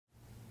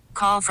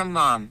Call from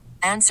mom.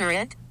 Answer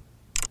it.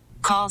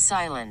 Call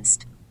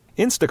silenced.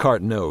 Instacart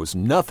knows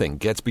nothing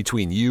gets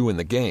between you and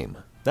the game.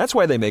 That's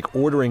why they make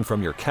ordering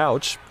from your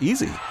couch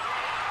easy.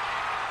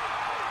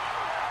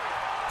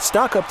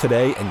 Stock up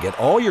today and get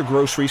all your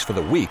groceries for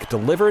the week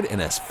delivered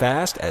in as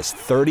fast as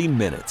 30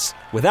 minutes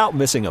without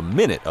missing a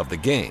minute of the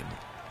game.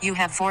 You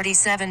have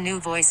 47 new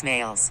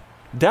voicemails.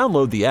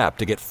 Download the app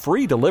to get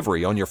free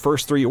delivery on your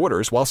first 3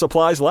 orders while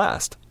supplies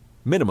last.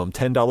 Minimum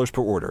 $10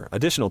 per order.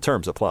 Additional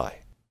terms apply.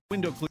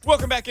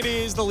 Welcome back. It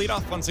is the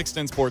Leadoff on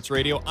 610 Sports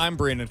Radio. I'm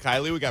Brandon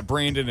Kiley. We got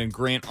Brandon and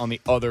Grant on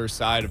the other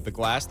side of the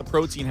glass. The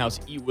Protein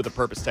House Eat with a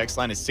Purpose text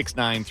line is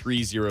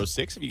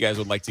 69306. If you guys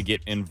would like to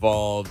get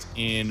involved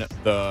in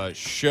the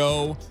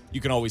show,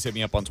 you can always hit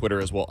me up on Twitter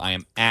as well. I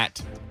am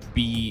at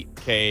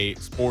BK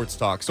Sports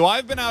Talk. So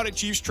I've been out at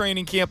Chiefs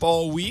training camp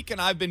all week, and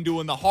I've been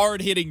doing the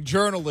hard-hitting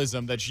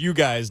journalism that you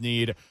guys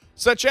need,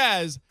 such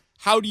as,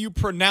 how do you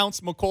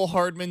pronounce Mecole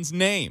Hardman's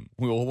name?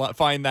 We will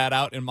find that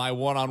out in my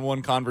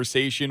one-on-one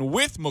conversation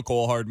with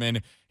Mecole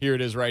Hardman. Here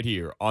it is right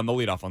here on the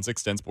Leadoff on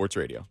 610 Sports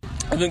Radio.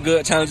 It's been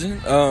good, challenging.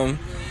 It's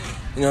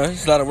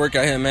a lot of work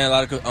out here, man. A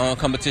lot of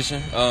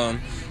competition,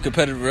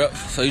 competitive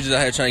reps. So you just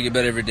out here trying to get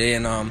better every day,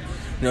 and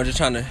just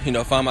trying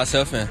to find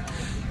myself and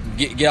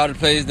get all the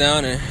plays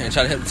down and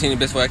try to help the team the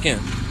best way I can.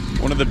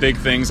 One of the big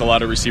things a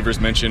lot of receivers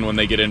mention when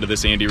they get into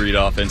this Andy Reid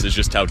offense is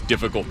just how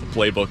difficult the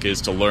playbook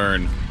is to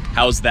learn.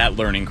 How's that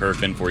learning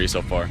curve been for you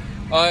so far?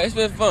 It's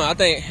been fun. I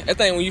think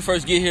when you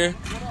first get here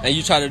and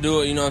you try to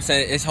do it,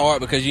 it's hard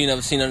because you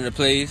never seen none of the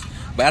plays.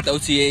 But after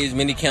OTAs,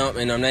 mini camp,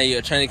 and now you're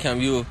at training camp,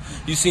 you've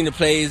seen the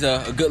plays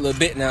a good little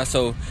bit now.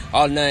 So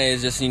all now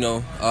is just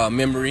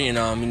memory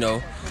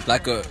and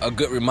like a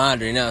good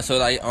reminder now. So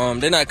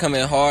they're not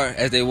coming hard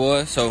as they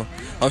was. So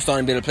I'm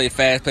starting to be able to play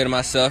fast, play to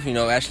myself.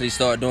 Actually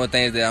start doing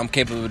things that I'm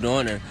capable of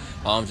doing,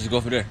 and just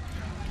go from there.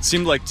 It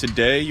seemed like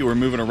today you were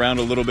moving around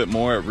a little bit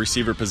more at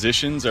receiver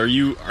positions. Are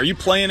you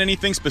playing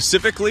anything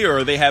specifically, or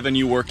are they having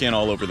you work in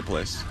all over the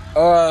place?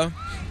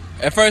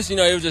 At first, it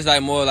was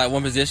just more like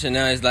one position.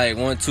 Now it's like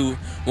one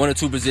or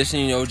two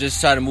positions.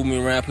 Just try to move me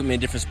around, put me in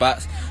different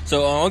spots.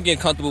 So I'm getting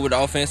comfortable with the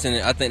offense,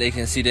 and I think they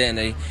can see that,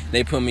 and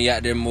they put me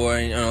out there more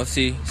and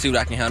see what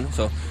I can handle.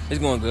 So it's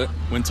going good.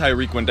 When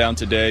Tyreek went down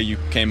today, you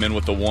came in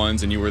with the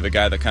ones, and you were the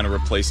guy that kind of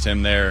replaced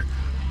him there.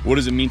 What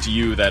does it mean to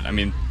you that,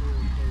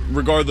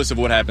 regardless of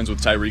what happens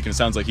with Tyreek, and it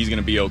sounds like he's going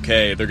to be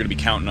okay, they're going to be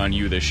counting on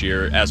you this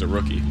year as a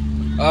rookie?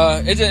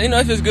 It just,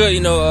 it feels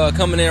good,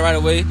 coming in right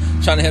away,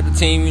 trying to help the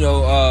team,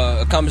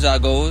 accomplish our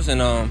goals,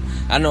 and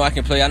I know I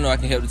can play, I know I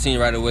can help the team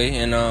right away,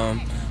 and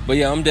but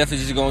yeah, I'm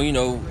definitely just going,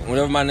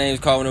 whenever my name's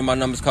called, whenever my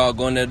number's called,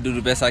 going there to do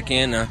the best I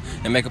can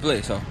and make a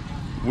play. So,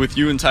 with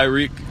you and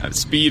Tyreek,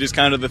 speed is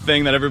kind of the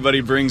thing that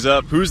everybody brings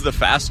up. Who's the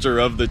faster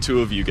of the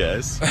two of you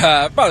guys?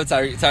 Probably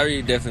Tyreek.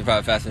 Tyreek definitely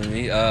probably faster than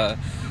me. I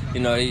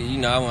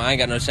ain't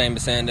got no shame in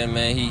saying that,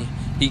 man.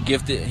 He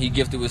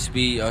gifted with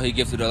speed. He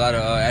gifted with a lot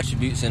of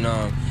attributes, and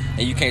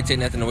you can't take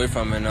nothing away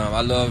from him. And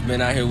I love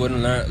being out here with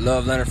him,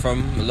 love learning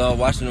from him, love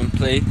watching him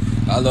play.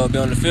 I love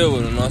being on the field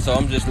with him. So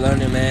I'm just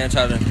learning, man.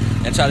 Try to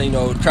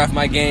craft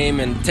my game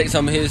and take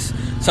some of his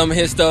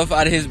stuff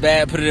out of his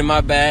bag, put it in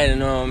my bag, and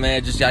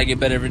man, just gotta get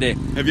better every day.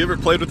 Have you ever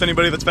played with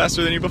anybody that's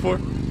faster than you before?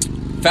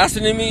 Faster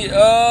than me?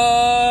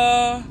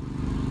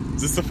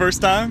 Is this the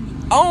first time?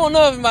 I don't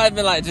know if it might have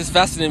been just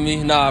faster than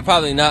me. No,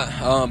 probably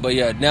not. But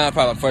yeah, now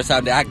probably the first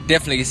time that I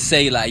definitely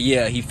say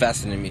yeah, he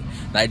faster than me.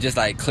 Just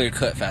clear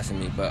cut faster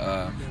than me.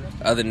 But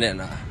other than that,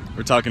 nah.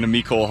 We're talking to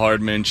Mecole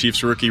Hardman,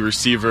 Chiefs rookie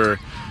receiver.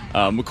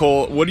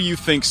 Mecole, what do you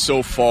think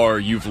so far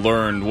you've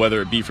learned,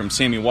 whether it be from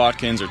Sammy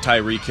Watkins or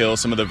Tyreek Hill,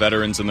 some of the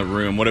veterans in the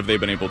room? What have they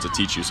been able to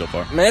teach you so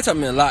far? Man, it taught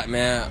me a lot,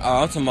 man.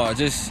 I'm talking about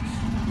just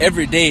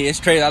every day. It's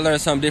crazy. I learn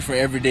something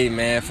different every day,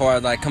 man, as far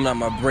as coming out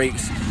my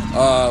breaks,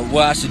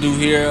 what I should do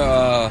here,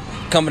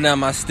 coming down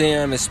my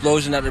stem,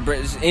 explosion out the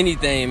breaks,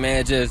 anything,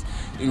 man, just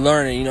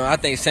learning. I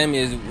think Sammy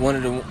is one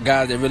of the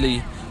guys that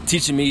really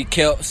teaching me,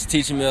 Kelp's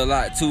teaching me a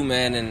lot too,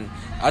 man, and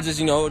I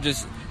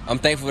just, I'm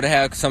thankful to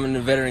have some of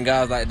the veteran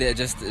guys like that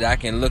that I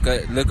can look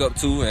up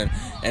to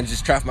and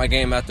just craft my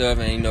game out of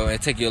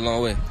and take you a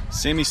long way.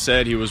 Sammy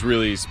said he was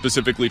really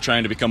specifically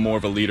trying to become more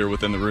of a leader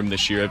within the room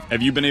this year.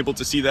 Have you been able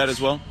to see that as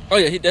well? Oh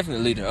yeah, he's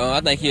definitely a leader. I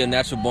think he's a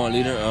natural born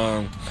leader.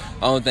 I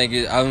don't take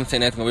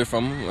nothing away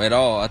from him at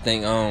all. I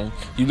think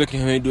you look at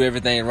him, he do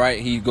everything right.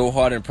 He go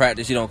hard in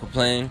practice. He don't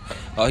complain.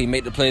 He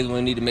make the plays when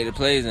he need to make the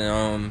plays.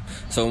 And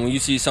so when you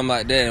see something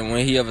like that, and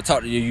when he ever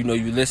talk to you,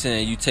 you listen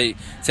and you take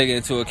it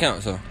into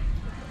account. So.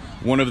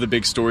 One of the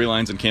big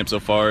storylines in camp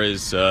so far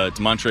is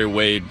DeMontre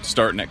Wade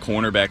starting at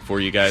cornerback for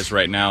you guys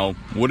right now.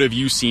 What have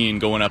you seen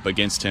going up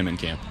against him in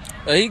camp?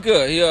 He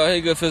good. He a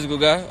good physical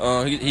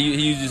guy.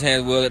 He uses his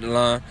hands well at the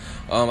line.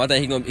 I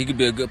think he could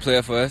be a good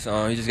player for us.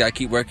 He just got to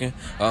keep working,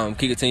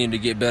 keep continuing to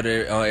get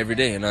better every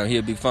day, and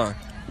he'll be fine.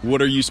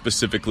 what are you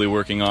specifically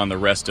working on the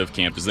rest of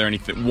camp? Is there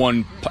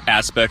one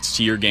aspect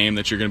to your game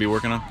that you're going to be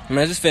working on?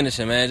 Man, just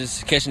finishing, man.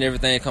 Just catching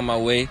everything come my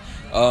way.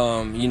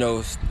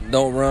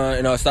 Don't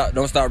run. Don't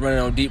stop running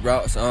on deep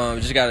routes.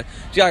 Just gotta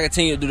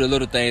continue to do the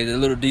little things, the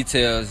little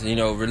details.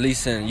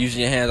 Releasing,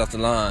 using your hands off the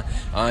line.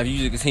 If you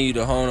just continue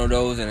to hone on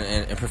those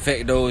and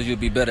perfect those, you'll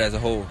be better as a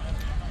whole.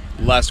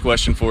 Last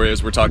question for you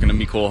as we're talking to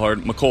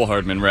Mecole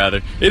Hardman,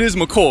 rather. It is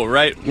Mecole,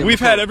 right? Yeah, We've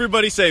Mecole. had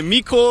everybody say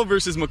Mecole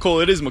versus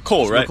Mecole. It is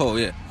Mecole, right?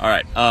 Mecole, yeah. All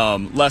right.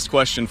 Last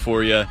question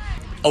for you.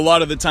 A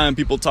lot of the time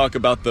people talk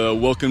about the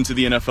welcome to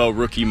the NFL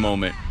rookie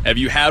moment. Have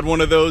you had one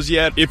of those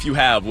yet? If you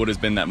have, what has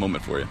been that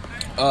moment for you?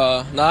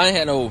 No, I ain't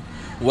had no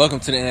welcome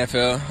to the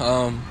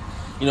NFL.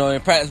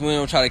 In practice we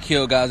don't try to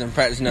kill guys in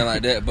practice, nothing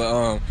like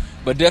that.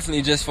 But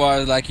definitely, just as far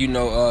as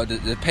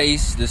the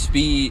pace, the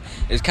speed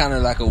is kind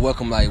of like a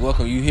welcome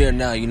you here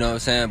now. You know what I'm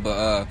saying?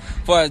 But as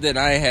far as that,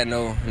 I ain't had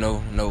no.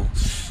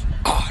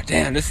 Oh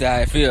damn, this is how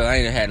I feel. I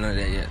ain't had none of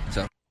that yet.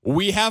 So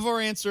we have our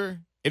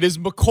answer. It is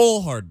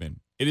Mecole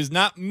Hardman. It is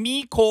not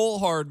Mecole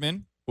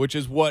Hardman, which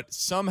is what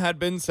some had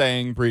been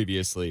saying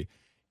previously.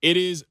 It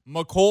is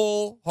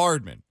Mecole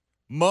Hardman.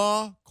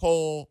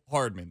 Mecole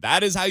Hardman.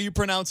 That is how you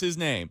pronounce his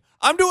name.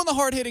 I'm doing the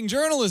hard-hitting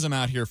journalism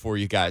out here for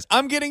you guys.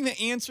 I'm getting the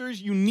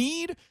answers you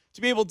need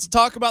to be able to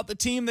talk about the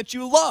team that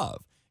you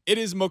love. It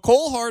is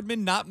Mecole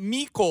Hardman, not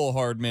Mecole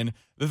Hardman.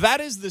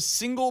 That is the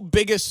single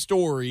biggest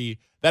story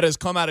that has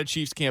come out of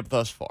Chiefs camp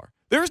thus far.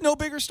 There's no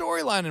bigger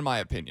storyline, in my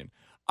opinion.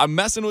 I'm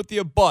messing with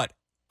you, but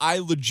I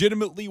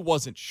legitimately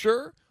wasn't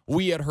sure.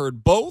 We had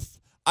heard both.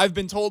 I've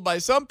been told by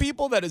some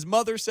people that his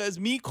mother says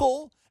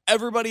Mecole.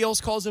 Everybody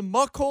else calls him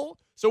Mecole.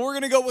 So we're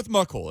going to go with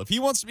Mecole. If he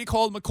wants to be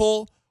called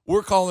Mecole,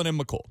 we're calling him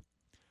Mecole.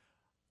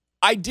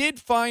 I did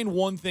find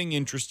one thing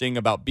interesting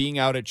about being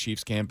out at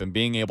Chiefs camp and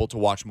being able to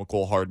watch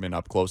Mecole Hardman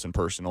up close and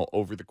personal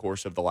over the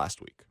course of the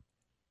last week.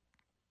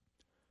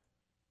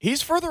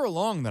 He's further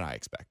along than I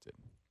expected.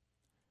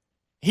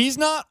 He's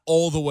not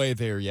all the way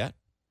there yet,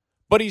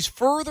 but he's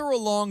further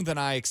along than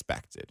I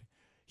expected.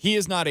 He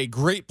is not a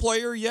great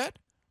player yet,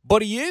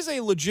 but he is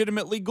a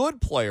legitimately good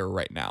player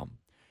right now.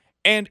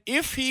 And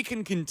if he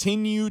can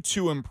continue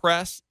to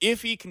impress,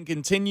 if he can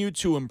continue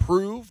to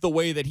improve the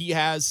way that he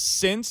has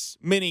since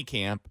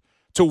minicamp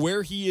to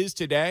where he is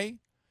today,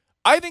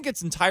 I think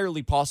it's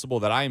entirely possible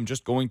that I am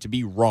just going to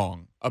be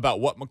wrong about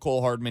what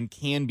Mecole Hardman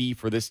can be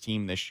for this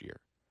team this year.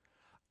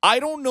 I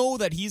don't know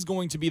that he's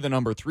going to be the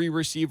number 3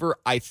 receiver.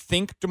 I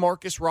think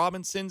Demarcus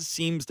Robinson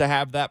seems to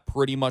have that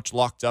pretty much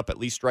locked up, at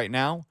least right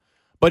now.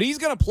 But he's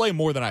going to play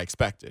more than I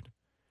expected.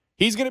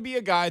 He's going to be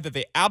a guy that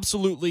they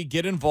absolutely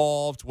get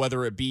involved,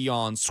 whether it be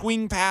on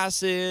swing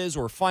passes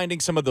or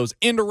finding some of those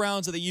end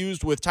arounds that they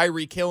used with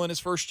Tyreek Hill in his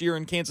first year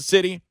in Kansas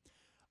City.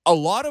 A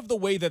lot of the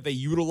way that they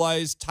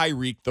utilized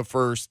Tyreek the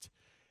first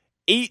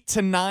 8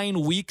 to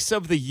 9 weeks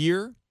of the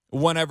year,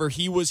 whenever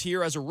he was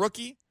here as a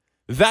rookie,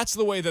 that's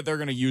the way that they're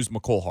going to use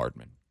Mecole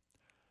Hardman.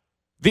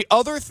 The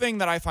other thing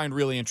that I find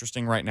really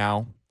interesting right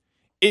now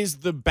is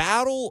the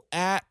battle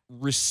at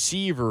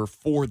receiver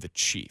for the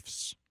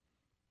Chiefs.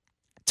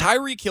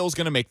 Tyreek Hill's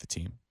going to make the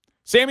team.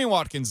 Sammy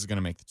Watkins is going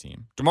to make the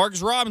team.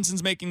 Demarcus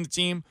Robinson's making the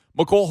team.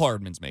 Mecole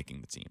Hardman's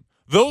making the team.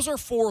 Those are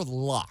 4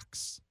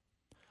 locks.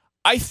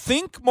 I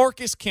think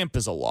Marcus Kemp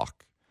is a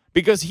lock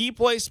because he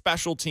plays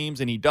special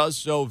teams and he does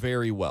so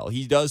very well.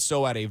 He does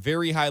so at a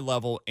very high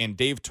level, and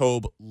Dave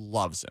Toub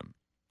loves him.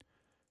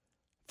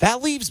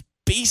 That leaves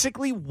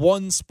basically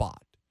one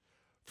spot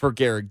for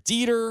Garrett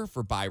Dieter,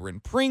 for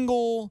Byron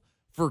Pringle,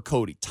 for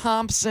Cody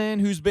Thompson,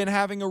 who's been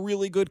having a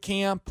really good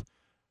camp.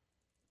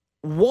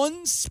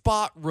 One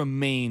spot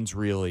remains,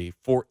 really,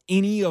 for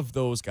any of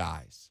those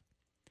guys.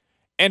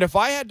 And if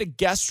I had to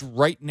guess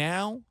right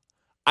now,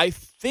 I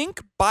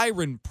think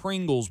Byron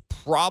Pringle's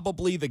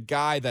probably the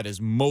guy that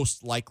is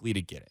most likely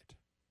to get it.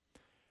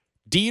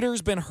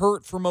 Dieter's been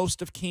hurt for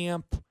most of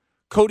camp.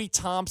 Cody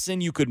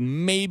Thompson, you could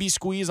maybe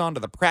squeeze onto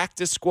the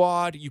practice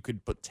squad. You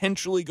could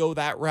potentially go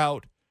that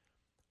route.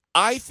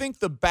 I think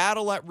the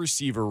battle at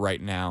receiver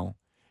right now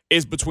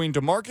is between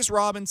Demarcus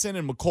Robinson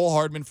and Mecole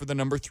Hardman for the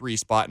number 3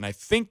 spot, and I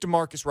think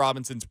Demarcus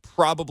Robinson's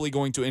probably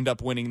going to end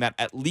up winning that,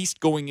 at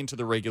least going into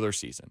the regular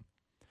season.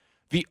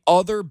 The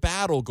other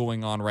battle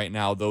going on right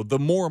now, though, the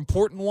more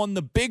important one,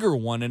 the bigger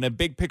one in a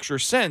big picture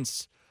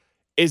sense,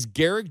 is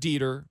Garrett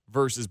Dieter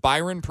versus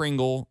Byron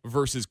Pringle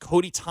versus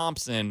Cody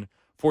Thompson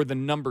for the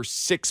number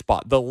 6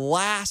 spot, the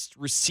last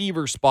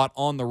receiver spot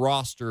on the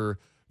roster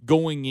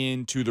going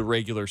into the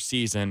regular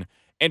season.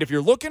 And if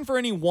you're looking for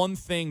any one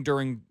thing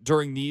during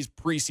these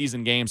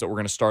preseason games that we're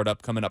going to start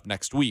up coming up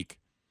next week,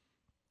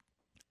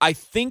 I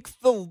think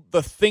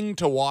the thing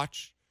to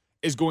watch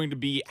is going to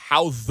be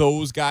how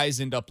those guys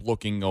end up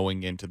looking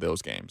going into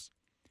those games.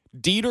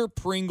 Dieter,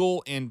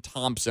 Pringle, and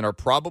Thompson are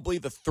probably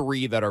the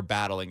 3 that are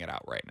battling it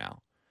out right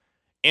now.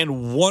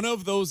 And one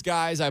of those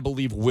guys, I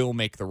believe, will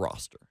make the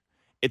roster.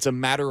 It's a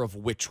matter of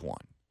which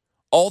one.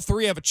 All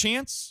 3 have a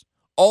chance.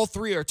 All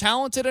 3 are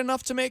talented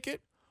enough to make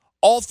it.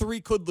 All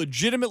 3 could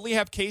legitimately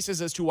have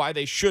cases as to why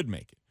they should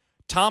make it.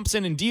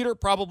 Thompson and Dieter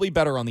probably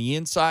better on the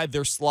inside.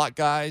 They're slot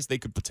guys. They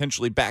could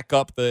potentially back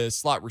up the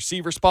slot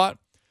receiver spot.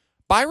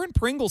 Byron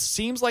Pringle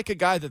seems like a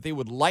guy that they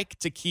would like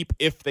to keep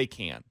if they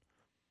can.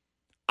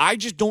 I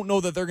just don't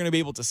know that they're going to be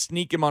able to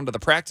sneak him onto the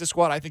practice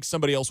squad. I think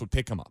somebody else would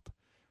pick him up.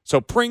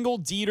 So Pringle,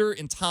 Dieter,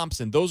 and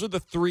Thompson, those are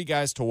the three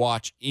guys to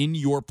watch in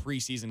your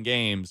preseason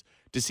games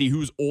to see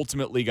who's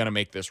ultimately going to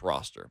make this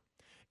roster.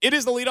 It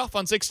is the leadoff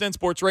on 610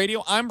 Sports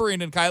Radio. I'm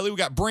Brandon Kiley. We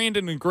got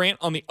Brandon and Grant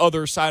on the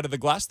other side of the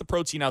glass. The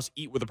Protein House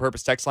Eat with a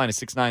Purpose text line is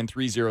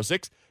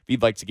 69306 if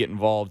you'd like to get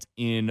involved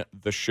in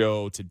the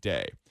show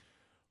today.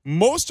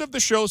 Most of the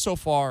show so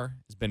far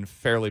has been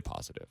fairly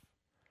positive.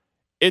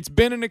 It's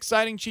been an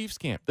exciting Chiefs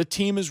camp. The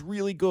team is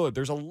really good.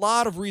 There's a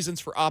lot of reasons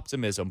for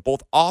optimism,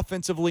 both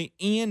offensively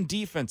and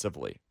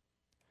defensively.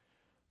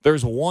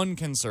 There's one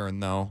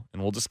concern, though,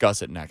 and we'll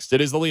discuss it next.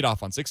 It is the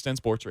leadoff on 610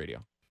 Sports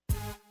Radio.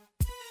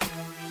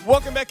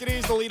 Welcome back. It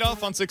is the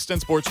leadoff on 610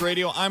 Sports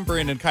Radio. I'm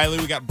Brandon Kiley.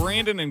 We got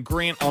Brandon and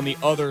Grant on the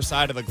other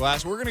side of the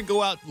glass. We're going to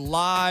go out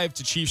live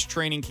to Chiefs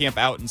training camp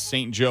out in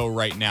St. Joe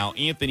right now.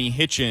 Anthony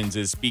Hitchens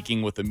is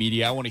speaking with the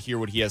media. I want to hear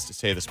what he has to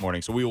say this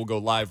morning. So we will go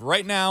live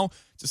right now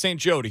to St.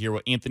 Joe to hear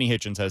what Anthony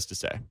Hitchens has to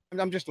say.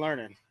 I'm just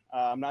learning.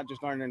 I'm not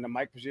just learning the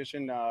mic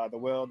position, the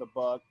Will, the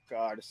Buck,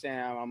 the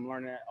Sam. I'm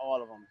learning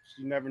all of them.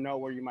 You never know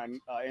where you might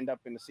end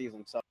up in the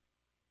season. So.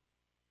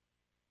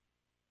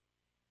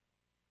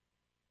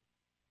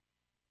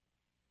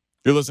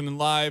 You're listening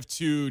live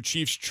to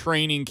Chiefs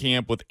training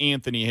camp with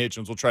Anthony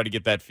Hitchens. We'll try to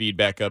get that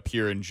feedback up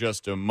here in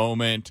just a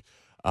moment.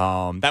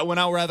 That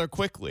went out rather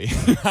quickly.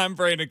 I'm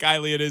Brandon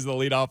Kiley. It is the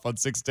leadoff on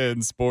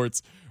 610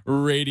 Sports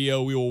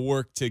Radio. We will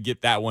work to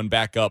get that one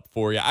back up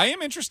for you. I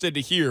am interested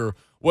to hear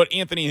what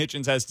Anthony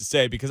Hitchens has to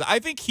say because I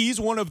think he's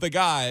one of the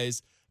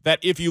guys that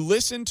if you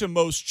listen to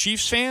most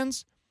Chiefs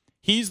fans,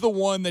 he's the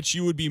one that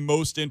you would be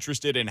most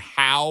interested in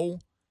how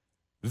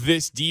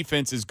this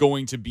defense is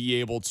going to be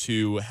able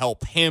to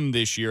help him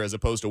this year as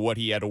opposed to what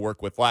he had to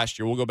work with last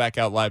year. We'll go back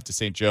out live to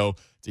St. Joe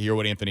to hear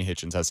what Anthony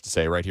Hitchens has to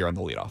say right here on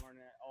the leadoff.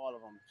 All of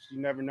them.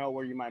 You never know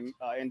where you might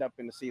end up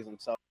in the season.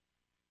 So.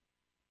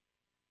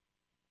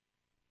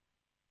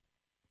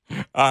 All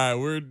right,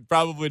 we're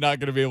probably not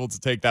going to be able to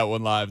take that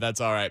one live. That's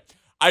all right.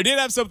 I did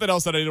have something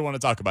else that I didn't want to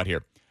talk about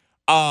here.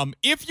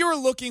 If you're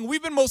looking,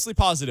 we've been mostly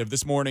positive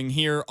this morning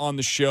here on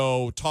the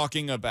show,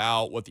 talking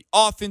about what the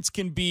offense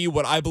can be,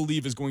 what I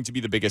believe is going to be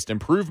the biggest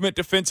improvement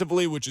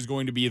defensively, which is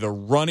going to be the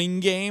running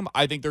game.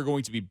 I think they're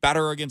going to be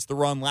better against the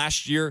run.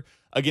 Last year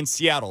against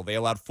Seattle, they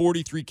allowed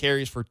 43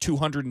 carries for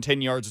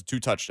 210 yards and 2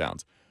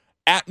 touchdowns.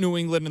 At New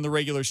England in the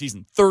regular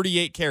season,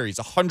 38 carries,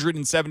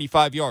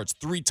 175 yards,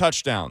 3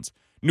 touchdowns.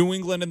 New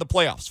England in the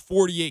playoffs,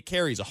 48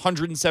 carries,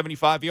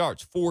 175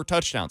 yards, 4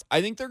 touchdowns. I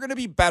think they're going to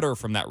be better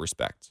from that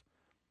respect.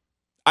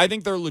 I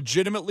think they're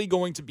legitimately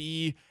going to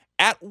be,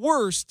 at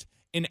worst,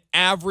 an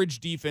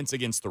average defense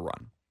against the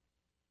run.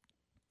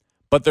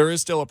 But there is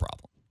still a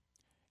problem.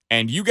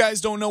 And you guys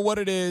don't know what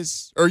it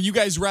is, or you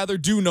guys rather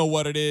do know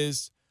what it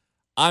is.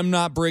 I'm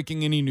not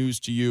breaking any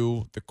news to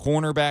you. The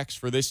cornerbacks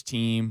for this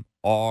team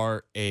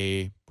are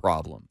a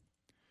problem.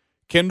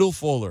 Kendall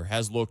Fuller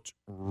has looked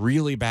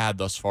really bad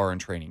thus far in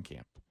training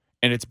camp.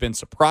 And it's been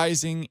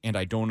surprising, and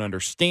I don't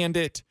understand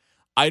it.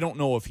 I don't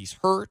know if he's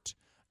hurt.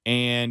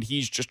 And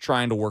he's just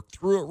trying to work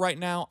through it right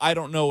now. I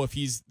don't know if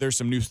there's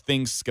some new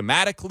things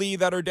schematically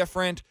that are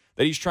different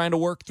that he's trying to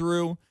work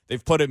through.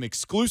 They've put him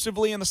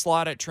exclusively in the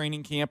slot at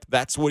training camp.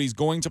 That's what he's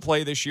going to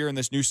play this year in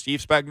this new Steve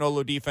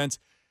Spagnuolo defense.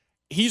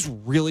 He's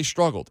really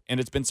struggled, and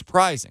it's been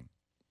surprising.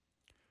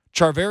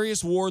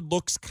 Charvarius Ward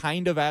looks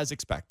kind of as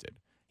expected.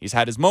 He's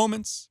had his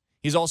moments.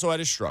 He's also had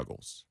his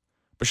struggles.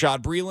 Bashaud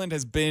Breeland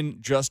has been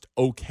just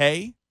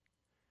okay,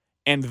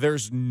 and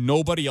there's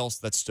nobody else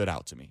that stood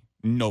out to me.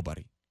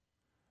 Nobody.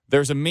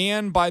 There's a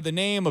man by the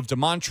name of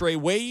DeMontre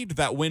Wade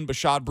that when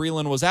Bashaud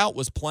Breeland was out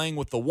was playing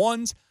with the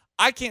ones.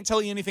 I can't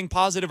tell you anything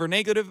positive or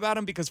negative about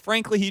him because,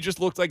 frankly, he just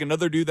looked like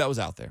another dude that was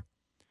out there.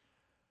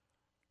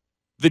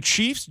 The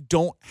Chiefs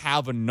don't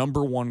have a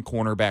number one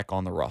cornerback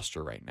on the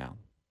roster right now.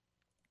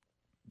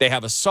 They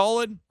have a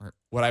solid, or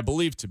what I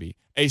believe to be,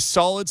 a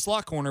solid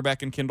slot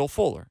cornerback in Kendall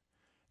Fuller.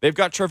 They've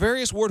got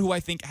Charvarius Ward, who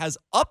I think has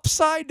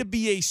upside to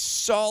be a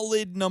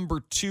solid number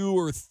 2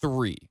 or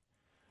 3.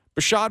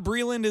 Bashaud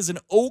Breeland is an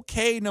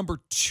okay number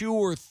 2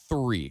 or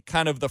 3,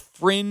 kind of the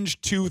fringe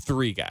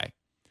 2-3 guy.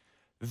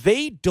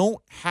 They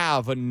don't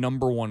have a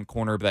number one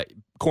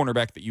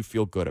cornerback that you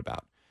feel good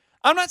about.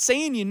 I'm not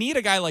saying you need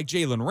a guy like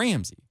Jalen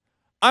Ramsey.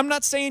 I'm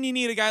not saying you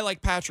need a guy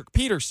like Patrick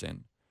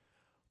Peterson.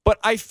 But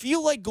I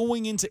feel like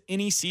going into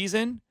any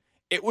season,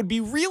 it would be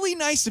really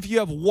nice if you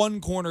have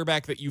one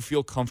cornerback that you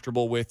feel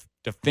comfortable with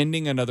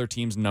defending another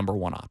team's number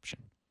one option.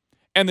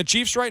 And the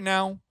Chiefs right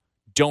now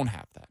don't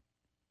have that.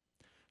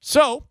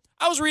 So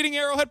I was reading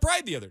Arrowhead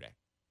Pride the other day.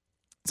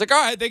 It's like,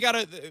 all right,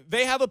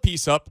 they have a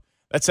piece up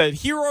that said,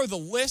 here are the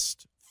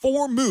list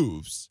 4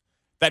 moves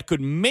that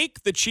could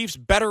make the Chiefs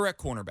better at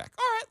cornerback.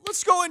 All right,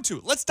 let's go into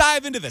it. Let's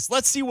dive into this.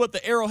 Let's see what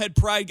the Arrowhead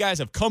Pride guys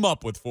have come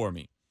up with for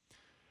me.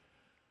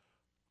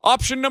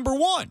 Option number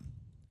 1,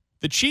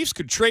 the Chiefs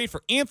could trade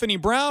for Anthony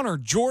Brown or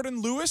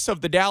Jordan Lewis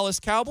of the Dallas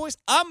Cowboys.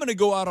 I'm going to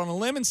go out on a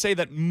limb and say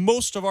that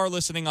most of our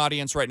listening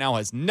audience right now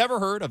has never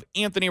heard of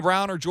Anthony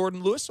Brown or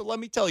Jordan Lewis, so let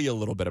me tell you a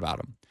little bit about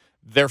them.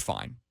 They're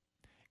fine.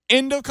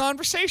 End of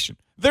conversation.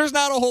 There's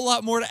not a whole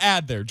lot more to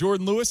add there.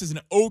 Jordan Lewis is an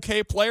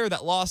okay player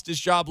that lost his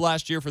job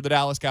last year for the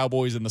Dallas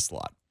Cowboys in the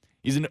slot.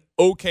 He's an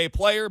okay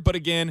player, but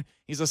again,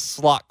 he's a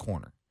slot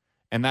corner.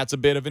 And that's a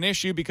bit of an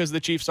issue because the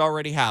Chiefs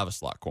already have a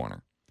slot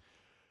corner.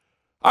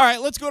 All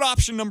right, let's go to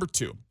option number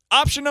 2.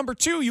 Option number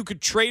 2, you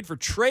could trade for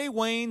Trey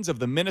Waynes of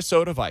the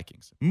Minnesota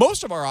Vikings.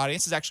 Most of our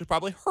audience has actually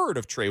probably heard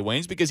of Trey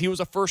Waynes because he was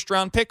a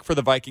first-round pick for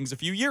the Vikings a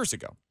few years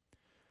ago.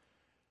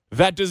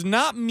 That does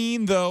not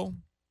mean, though,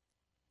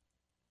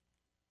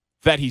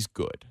 that he's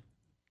good.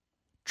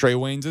 Trey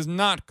Waynes is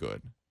not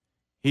good.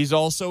 He's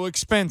also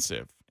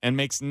expensive and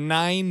makes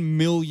 $9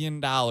 million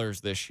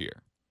this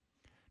year.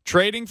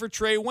 Trading for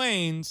Trey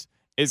Waynes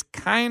is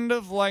kind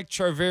of like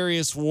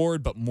Charvarius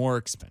Ward, but more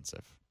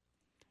expensive.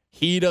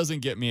 He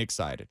doesn't get me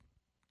excited.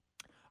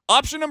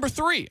 Option number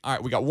 3. All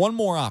right, we got one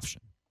more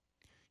option.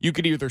 You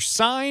could either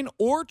sign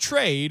or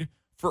trade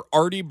for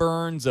Artie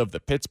Burns of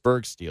the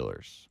Pittsburgh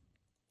Steelers.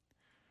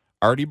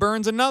 Artie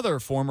Burns, another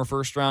former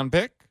first-round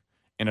pick,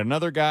 and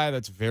another guy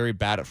that's very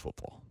bad at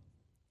football.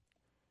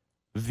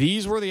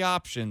 These were the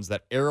options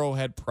that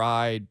Arrowhead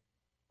Pride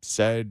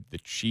said the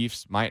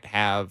Chiefs might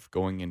have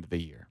going into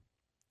the year.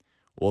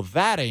 Well,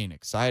 that ain't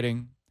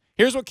exciting.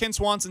 Here's what Ken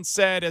Swanson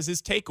said as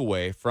his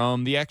takeaway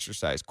from the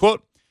exercise.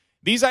 Quote,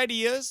 "These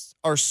ideas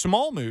are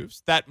small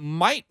moves that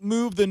might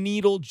move the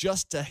needle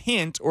just a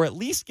hint or at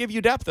least give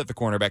you depth at the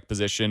cornerback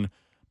position,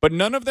 but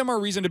none of them are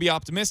reason to be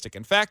optimistic.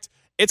 In fact,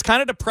 it's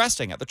kind of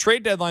depressing. At the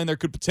trade deadline, there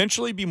could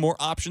potentially be more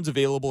options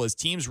available as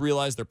teams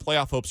realize their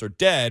playoff hopes are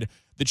dead.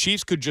 The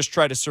Chiefs could just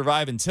try to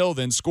survive until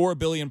then, score 1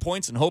 billion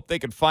points, and hope they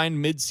could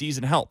find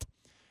midseason help.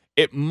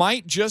 It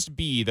might just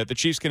be that the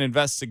Chiefs can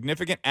invest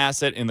significant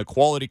asset in the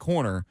quality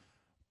corner,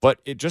 but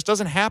it just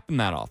doesn't happen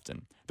that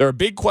often. There are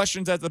big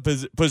questions at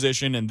the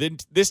position, and then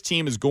this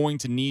team is going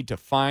to need to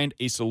find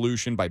a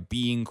solution by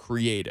being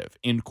creative,"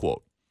 end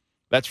quote.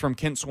 That's from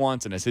Kent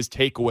Swanson as his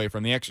takeaway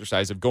from the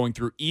exercise of going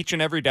through each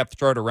and every depth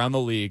chart around the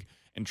league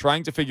and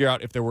trying to figure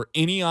out if there were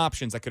any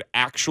options that could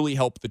actually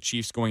help the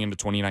Chiefs going into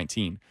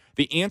 2019.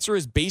 The answer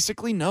is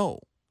basically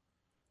no.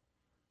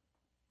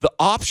 The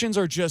options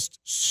are just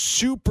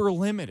super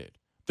limited.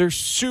 They're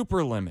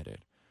super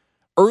limited.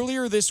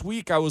 Earlier this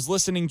week, I was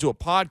listening to a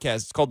podcast.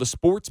 It's called the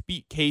Sports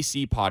Beat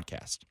KC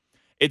podcast.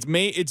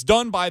 It's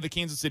done by the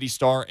Kansas City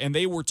Star, and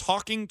they were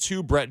talking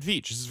to Brett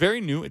Veach. This is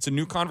very new. It's a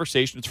new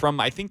conversation. It's from,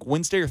 I think,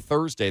 Wednesday or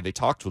Thursday. They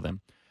talked with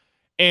him.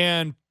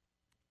 And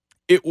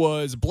it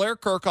was Blair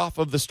Kirchhoff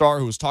of the Star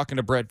who was talking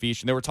to Brett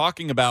Veach, and they were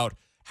talking about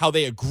how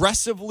they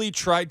aggressively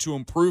tried to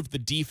improve the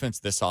defense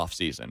this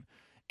offseason.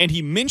 And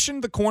he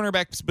mentioned the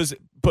cornerback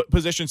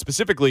position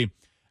specifically, and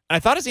I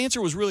thought his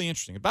answer was really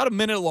interesting. About a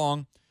minute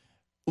long.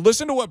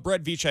 Listen to what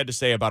Brett Veach had to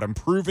say about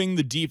improving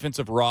the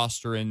defensive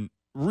roster and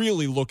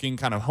really looking,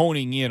 kind of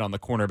honing in on the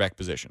cornerback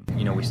position.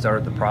 You know, we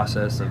started the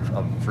process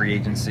of free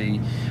agency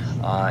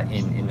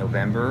in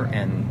November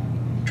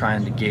and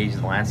trying to gauge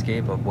the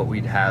landscape of what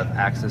we'd have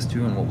access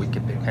to and what we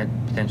could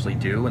potentially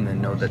do, and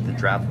then know that the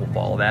draft will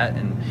follow that.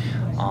 And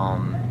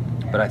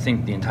but I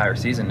think the entire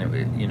season,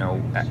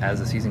 as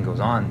the season goes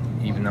on,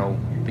 even though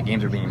the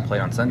games are being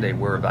played on Sunday,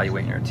 we're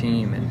evaluating our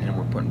team and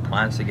we're putting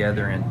plans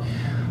together. And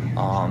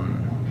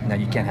now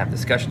you can't have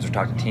discussions or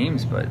talk to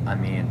teams, but I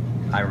mean,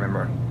 I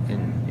remember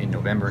in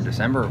November and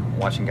December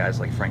watching guys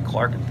like Frank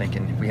Clark and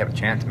thinking, if we have a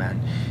chance, man,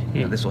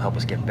 this will help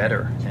us get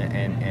better.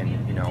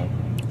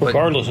 And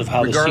regardless of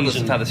how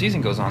the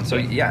season goes on. So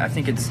yeah, I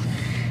think it's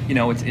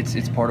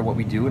part of what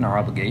we do, and our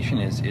obligation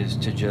is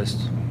to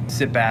just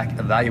sit back,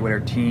 evaluate our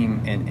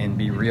team, and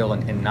be real,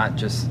 and not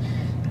just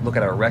look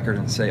at our record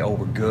and say, oh,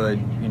 we're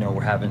good,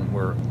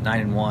 we're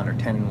 9-1 or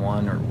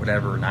 10-1 or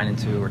whatever,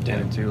 9-2 or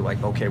 10-2,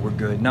 like, okay, we're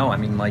good. No, I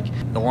mean, like,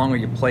 the longer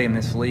you play in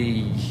this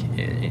league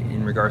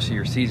in regards to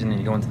your season and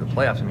you go into the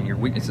playoffs, I mean, your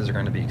weaknesses are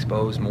going to be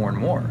exposed more and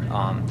more,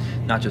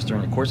 not just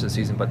during the course of the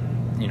season, but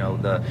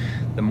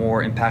the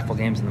more impactful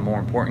games and the more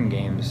important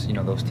games,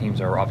 those teams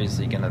are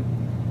obviously going to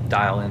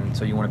dial in.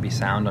 So you want to be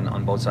sound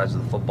on both sides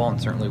of the football, and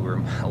certainly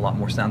we're a lot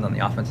more sound on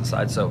the offensive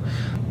side. So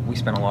we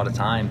spent a lot of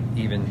time,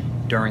 even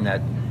during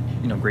that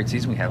great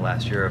season we had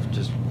last year, of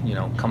just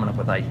coming up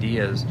with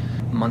ideas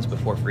months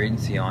before free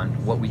agency on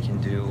what we can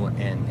do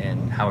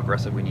and how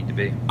aggressive we need to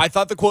be. I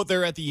thought the quote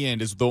there at the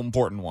end is the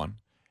important one.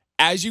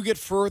 As you get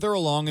further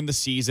along in the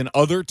season,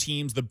 other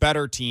teams, the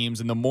better teams,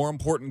 and the more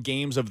important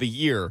games of the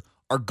year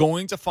are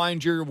going to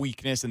find your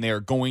weakness, and they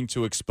are going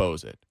to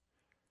expose it.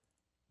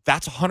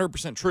 That's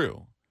 100%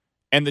 true.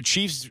 And the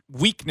Chiefs'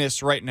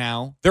 weakness right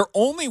now, their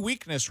only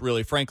weakness,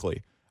 really,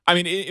 frankly, I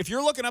mean, if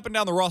you're looking up and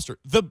down the roster,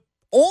 the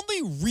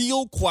only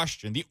real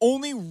question, the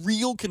only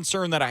real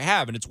concern that I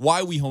have, and it's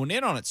why we hone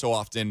in on it so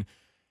often,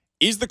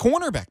 is the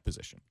cornerback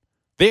position.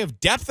 They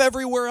have depth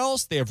everywhere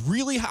else. They have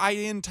really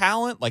high-end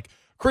talent, like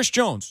Chris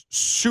Jones,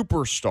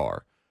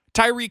 superstar.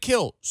 Tyreek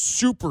Hill,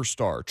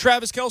 superstar.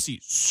 Travis Kelce,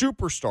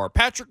 superstar.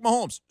 Patrick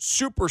Mahomes,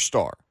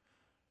 superstar.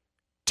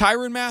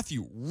 Tyrann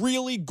Mathieu,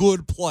 really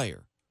good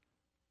player.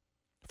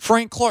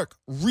 Frank Clark,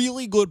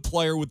 really good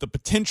player with the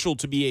potential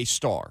to be a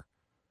star.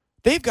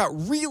 They've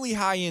got really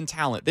high-end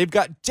talent. They've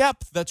got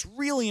depth that's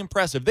really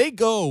impressive. They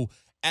go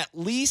at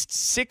least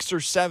 6 or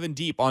 7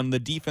 deep on the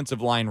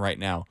defensive line right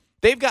now.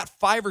 They've got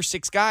 5 or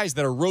 6 guys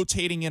that are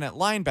rotating in at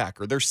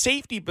linebacker. Their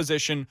safety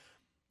position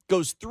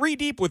goes 3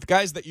 deep with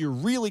guys that you're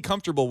really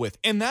comfortable with,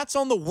 and that's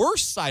on the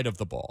worst side of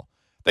the ball.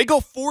 They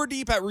go 4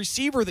 deep at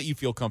receiver that you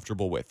feel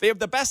comfortable with. They have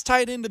the best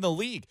tight end in the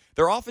league.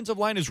 Their offensive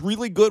line is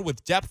really good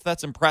with depth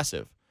that's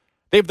impressive.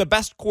 They have the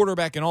best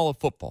quarterback in all of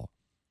football.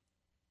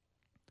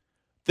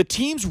 The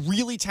team's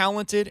really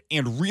talented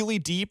and really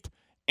deep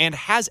and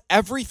has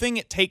everything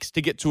it takes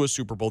to get to a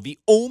Super Bowl. The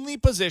only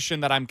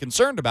position that I'm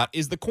concerned about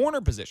is the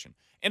corner position,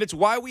 and it's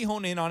why we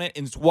hone in on it,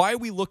 and it's why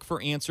we look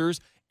for answers.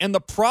 And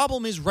the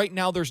problem is right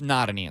now there's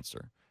not an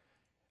answer.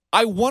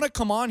 I want to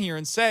come on here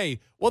and say,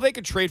 well, they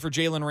could trade for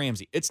Jalen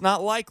Ramsey. It's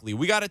not likely.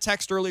 We got a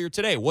text earlier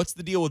today. What's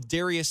the deal with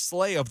Darius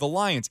Slay of the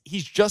Lions?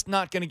 He's just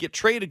not going to get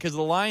traded because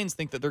the Lions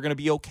think that they're going to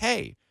be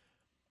okay.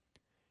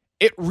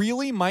 It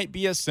really might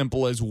be as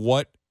simple as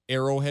what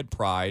Arrowhead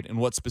Pride and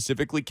what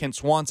specifically Kent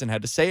Swanson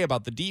had to say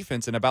about the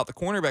defense and about the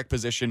cornerback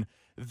position.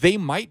 They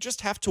might just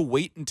have to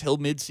wait until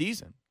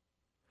midseason.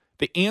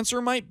 The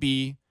answer might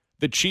be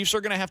the Chiefs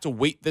are going to have to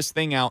wait this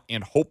thing out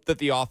and hope that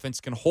the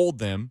offense can hold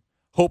them,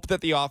 hope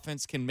that the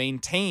offense can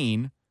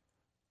maintain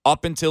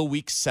up until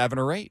week 7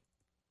 or 8.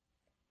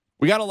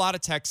 We got a lot of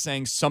texts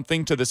saying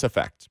something to this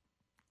effect.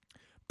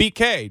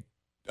 BK,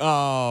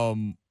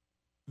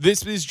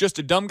 this is just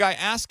a dumb guy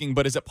asking,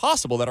 but is it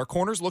possible that our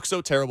corners look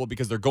so terrible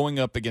because they're going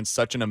up against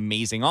such an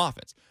amazing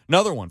offense?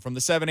 Another one from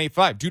the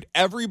 785. Dude,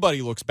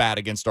 everybody looks bad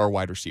against our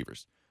wide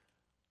receivers.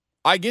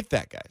 I get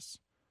that, guys.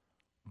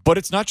 But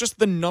it's not just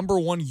the number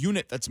one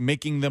unit that's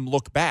making them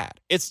look bad.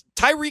 It's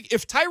Tyreek.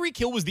 If Tyreek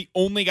Hill was the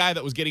only guy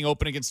that was getting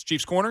open against the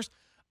Chiefs corners,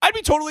 I'd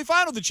be totally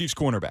fine with the Chiefs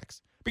cornerbacks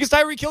because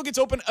Tyreek Hill gets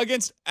open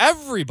against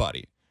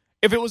everybody.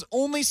 If it was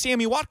only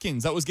Sammy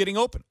Watkins that was getting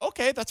open,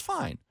 okay, that's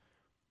fine.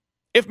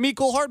 If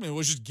Mecole Hardman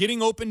was just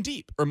getting open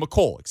deep, or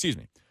Mecole,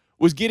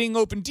 was getting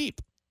open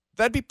deep,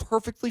 that'd be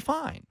perfectly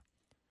fine.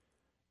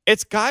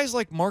 It's guys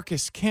like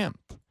Marcus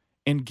Kemp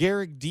and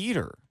Garrick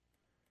Dieter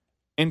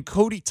and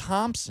Cody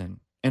Thompson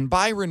and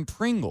Byron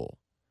Pringle.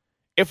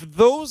 If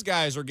those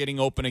guys are getting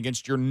open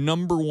against your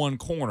number one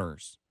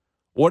corners,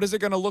 what is it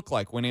going to look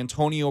like when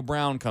Antonio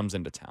Brown comes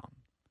into town?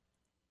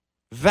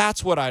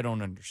 That's what I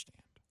don't understand.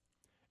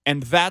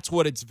 And that's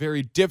what it's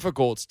very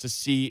difficult to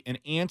see an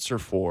answer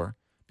for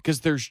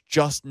because there's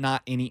just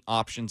not any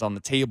options on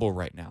the table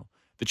right now.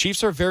 The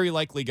Chiefs are very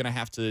likely going to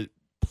have to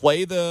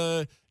play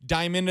the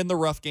diamond in the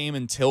rough game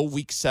until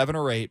week 7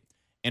 or 8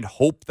 and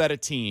hope that a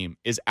team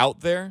is out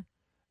there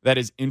that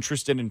is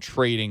interested in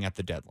trading at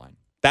the deadline.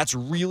 That's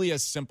really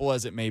as simple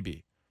as it may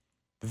be.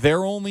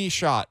 Their only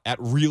shot at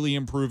really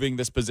improving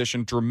this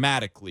position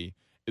dramatically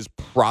is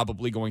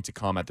probably going to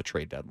come at the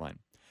trade deadline.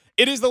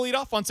 It is the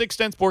leadoff on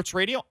 610 Sports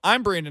Radio.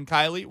 I'm Brandon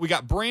Kiley. We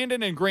got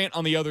Brandon and Grant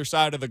on the other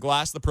side of the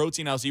glass. The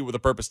Protein House Eat with a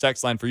Purpose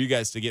text line for you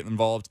guys to get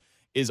involved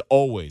is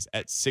always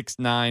at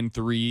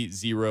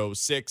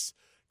 69306.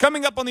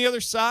 Coming up on the other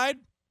side,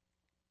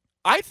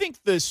 I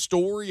think the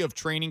story of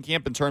training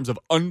camp in terms of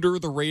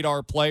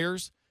under-the-radar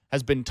players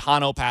has been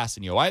Tanoh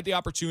Kpssagnon. I had the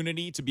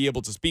opportunity to be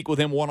able to speak with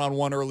him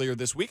one-on-one earlier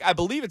this week. I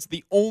believe it's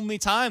the only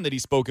time that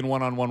he's spoken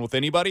one-on-one with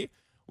anybody.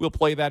 We'll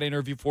play that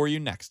interview for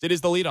you next. It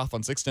is the leadoff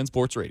on 610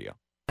 Sports Radio.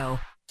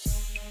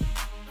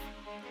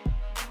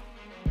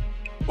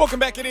 Welcome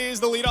back. It is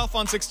the leadoff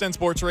on 610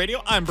 Sports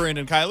Radio. I'm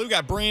Brandon Kiley. We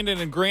got Brandon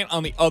and Grant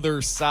on the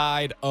other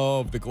side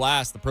of the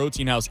glass. The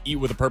Protein House Eat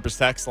with a Purpose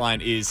text line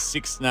is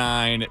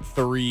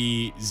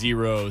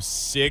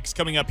 69306.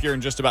 Coming up here in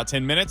just about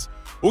 10 minutes,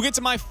 we'll get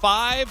to my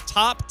 5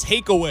 top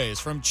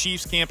takeaways from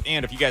Chiefs camp.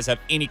 And if you guys have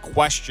any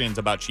questions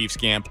about Chiefs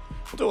camp,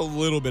 we'll do a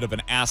little bit of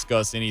an Ask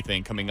Us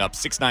Anything coming up.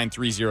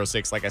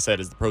 69306, like I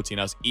said, is the Protein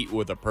House Eat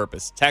with a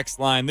Purpose text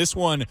line. This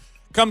one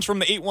comes from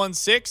the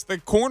 816. The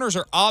corners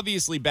are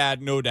obviously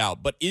bad, no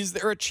doubt, but is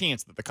there a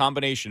chance that the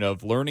combination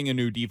of learning a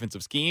new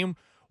defensive scheme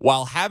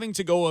while having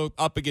to go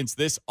up against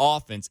this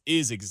offense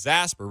is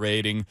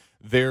exacerbating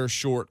their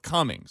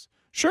shortcomings?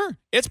 Sure,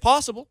 it's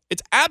possible.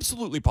 It's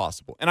absolutely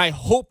possible, and I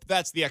hope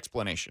that's the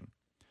explanation.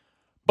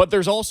 But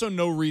there's also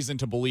no reason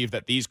to believe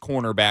that these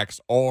cornerbacks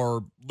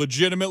are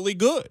legitimately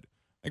good.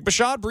 Like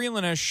Bashaud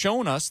Breeland has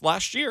shown us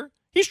last year,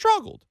 he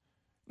struggled.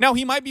 Now,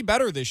 he might be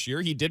better this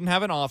year. He didn't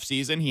have an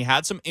offseason. He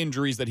had some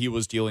injuries that he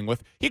was dealing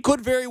with. He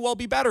could very well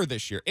be better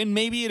this year, and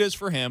maybe it is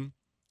for him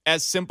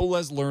as simple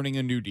as learning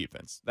a new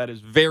defense. That is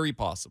very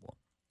possible.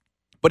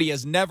 But he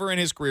has never in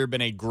his career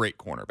been a great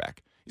cornerback.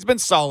 He's been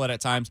solid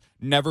at times,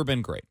 never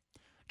been great.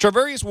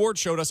 Charvarius Ward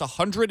showed us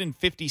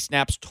 150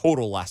 snaps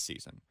total last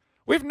season.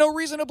 We have no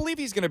reason to believe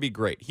he's going to be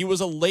great. He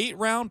was a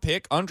late-round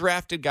pick,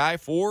 undrafted guy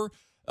for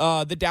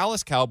the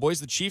Dallas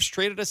Cowboys. The Chiefs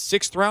traded a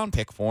 6th-round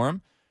pick for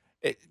him.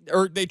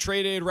 Or they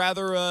traded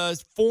rather a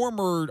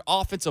former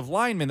offensive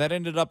lineman that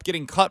ended up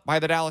getting cut by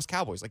the Dallas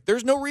Cowboys. Like,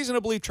 there's no reason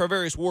to believe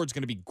Travarius Ward's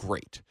going to be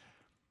great.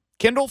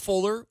 Kendall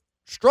Fuller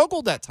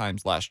struggled at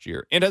times last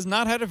year and has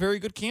not had a very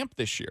good camp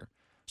this year.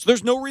 So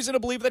there's no reason to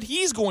believe that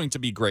he's going to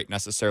be great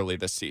necessarily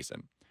this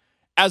season.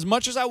 As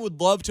much as I would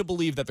love to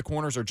believe that the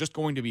corners are just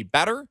going to be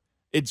better,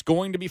 it's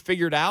going to be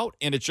figured out,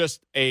 and it's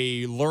just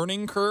a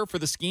learning curve for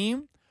the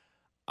scheme,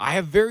 I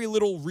have very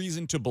little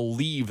reason to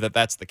believe that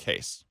that's the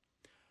case.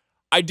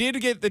 I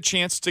did get the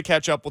chance to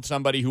catch up with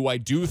somebody who I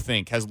do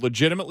think has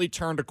legitimately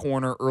turned a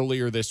corner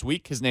earlier this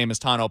week. His name is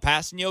Tanoh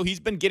Kpssagnon. He's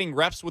been getting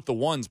reps with the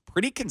ones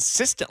pretty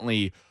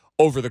consistently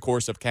over the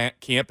course of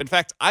camp. In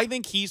fact, I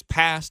think he's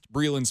passed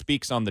Breeland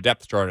Speaks on the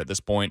depth chart at this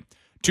point.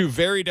 Two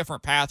very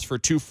different paths for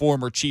two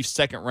former Chiefs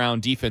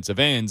second-round defensive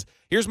ends.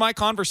 Here's my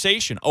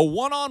conversation, a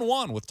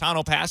one-on-one with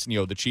Tanoh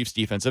Kpssagnon, the Chiefs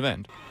defensive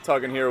end.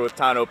 Talking here with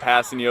Tanoh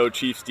Kpssagnon,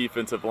 Chiefs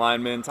defensive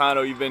lineman.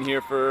 Tanoh, you've been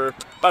here for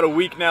about a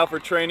week now for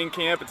training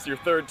camp. It's your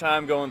third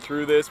time going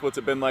through this. What's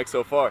it been like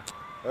so far?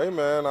 Hey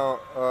man,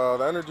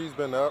 the energy's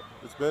been up.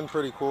 It's been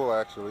pretty cool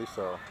actually,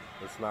 so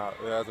it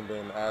hasn't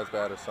been as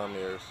bad as some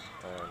years,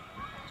 and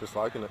just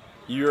liking it.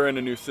 You're in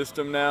a new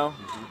system now,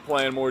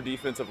 playing more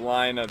defensive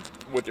line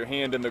with your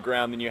hand in the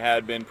ground than you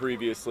had been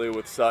previously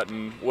with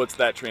Sutton. What's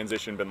that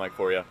transition been like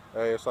for you?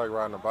 Hey, it's like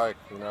riding a bike,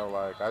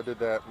 like I did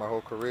that my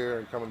whole career,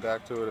 and coming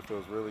back to it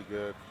feels really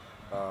good.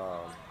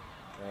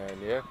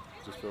 And yeah, it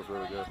just feels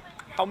really good.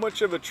 How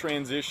much of a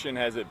transition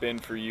has it been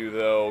for you,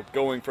 though,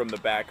 going from the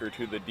backer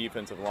to the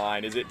defensive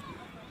line?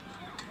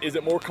 Is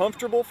it more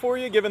comfortable for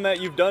you, given that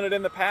you've done it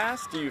in the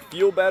past? Do you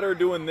feel better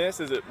doing this?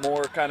 Is it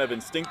more kind of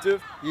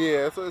instinctive?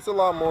 Yeah, it's a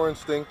lot more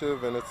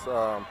instinctive, and it's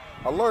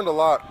I learned a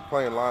lot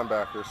playing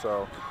linebacker,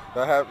 so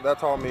that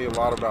taught me a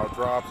lot about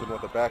drops and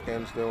what the back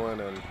end's doing,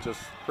 and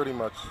just pretty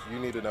much you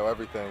need to know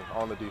everything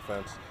on the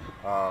defense.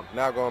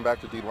 Now going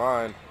back to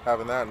D-line,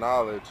 having that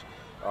knowledge,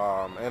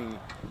 and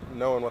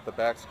knowing what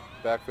the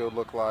backfield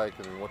look like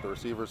and what the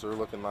receivers are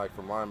looking like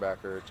from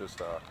linebacker,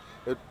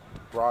 it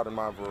broadened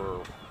my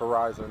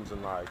horizons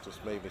and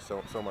just made me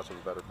so much of a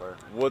better player.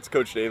 What's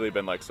Coach Daly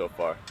been like so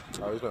far?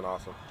 Oh, he's been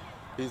awesome.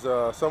 He's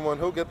someone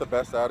who'll get the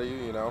best out of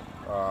you,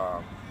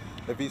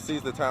 If he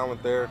sees the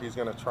talent there, he's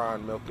going to try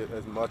and milk it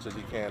as much as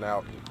he can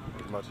out,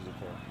 as much as he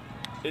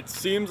can. It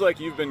seems like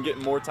you've been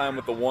getting more time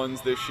with the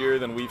ones this year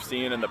than we've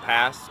seen in the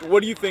past.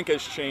 What do you think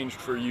has changed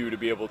for you to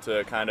be able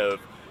to kind of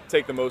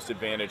take the most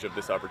advantage of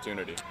this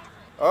opportunity?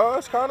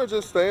 It's kind of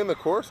just staying the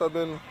course. I've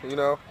been, been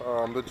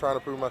trying to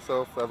prove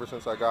myself ever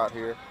since I got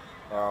here.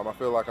 I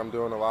feel like I'm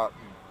doing a lot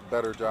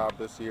better job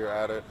this year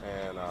at it,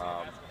 and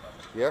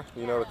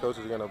the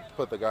coaches are going to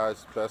put the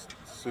guys best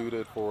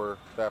suited for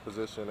that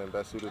position and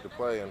best suited to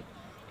play, and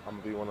I'm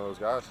going to be one of those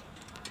guys.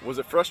 Was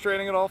it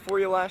frustrating at all for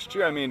you last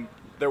year? I mean,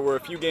 there were a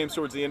few games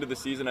towards the end of the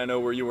season, I know,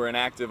 where you were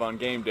inactive on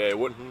game day.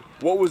 What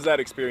was that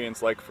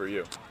experience like for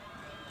you?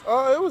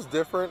 It was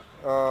different,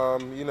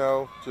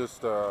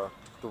 just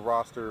the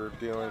roster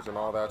dealings and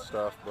all that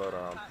stuff, but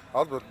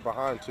I was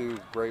behind two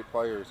great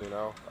players, and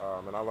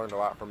I learned a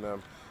lot from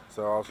them,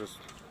 so I was just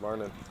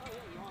learning.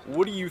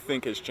 What do you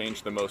think has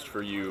changed the most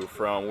for you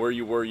from where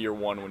you were year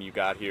one when you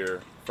got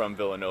here from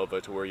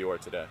Villanova to where you are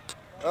today?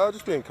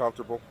 Just being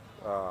comfortable,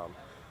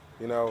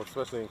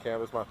 especially in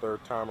camp. It's my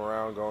third time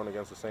around going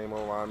against the same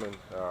old lineman.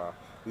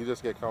 You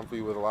just get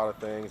comfy with a lot of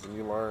things, and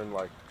you learn,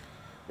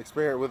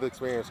 with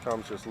experience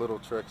comes just little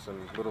tricks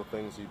and little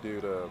things you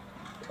do to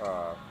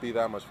be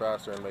that much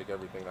faster and make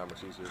everything that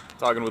much easier.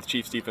 Talking with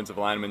Chiefs defensive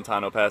lineman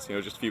Tanoh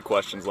Kpssagnon, just a few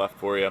questions left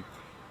for you.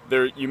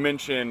 There, you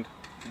mentioned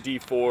D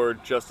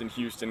Ford, Justin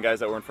Houston, guys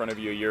that were in front of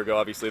you a year ago.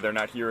 Obviously, they're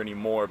not here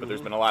anymore, but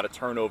there's been a lot of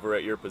turnover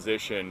at your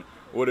position.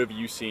 What have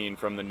you seen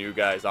from the new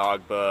guys,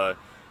 Agba,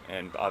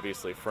 and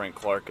obviously Frank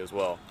Clark as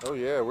well? Oh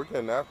yeah, we're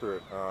getting after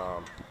it.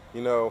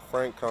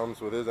 Frank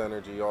comes with his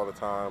energy all the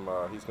time.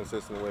 He's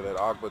consistent with it.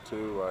 Agba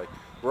too.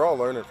 We're all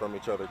learning from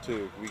each other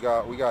too. We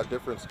got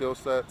different skill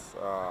sets.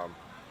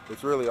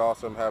 It's really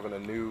awesome having a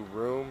new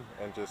room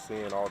and just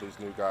seeing all these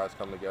new guys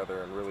come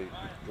together and really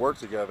work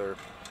together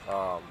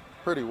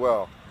pretty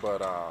well.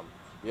 But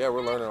yeah,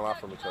 we're learning a lot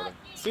from each other.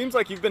 Seems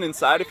like you've been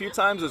inside a few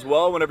times as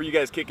well whenever you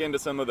guys kick into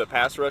some of the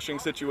pass rushing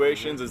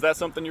situations. Mm-hmm. Is that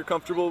something you're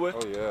comfortable with?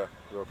 Oh yeah,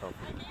 real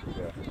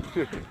comfortable.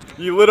 Yeah.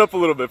 You lit up a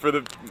little bit for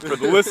the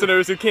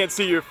listeners who can't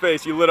see your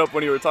face. You lit up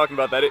when you were talking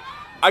about that.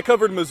 I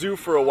covered Mizzou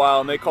for a while,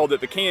 and they called it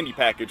the candy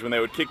package when they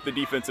would kick the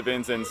defensive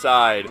ends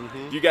inside.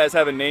 Mm-hmm. Do you guys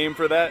have a name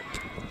for that?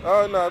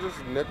 No, just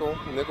nickel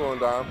and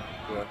dime.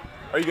 Yeah.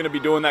 Are you going to be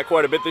doing that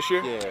quite a bit this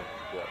year? Yeah.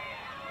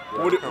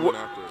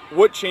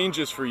 What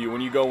changes for you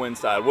when you go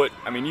inside?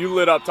 You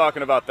lit up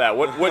talking about that.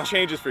 What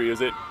changes for you?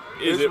 Is it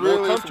really,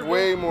 more comfortable? It's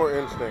way more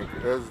instinct.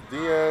 As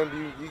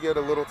DN, you get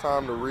a little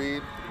time to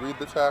read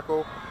the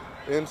tackle.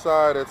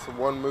 Inside, it's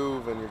one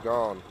move and you're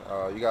gone.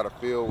 You got to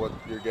feel what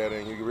you're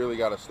getting. You really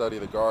got to study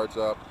the guards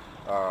up,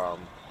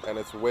 and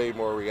it's way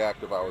more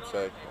reactive, I would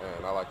say,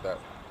 and I like that.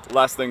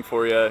 Last thing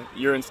for you,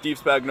 you're in Steve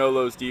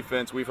Spagnuolo's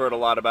defense. We've heard a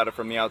lot about it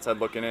from the outside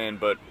looking in,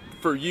 but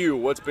for you,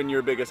 what's been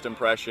your biggest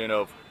impression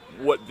of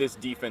what this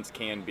defense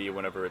can be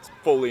whenever it's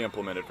fully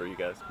implemented for you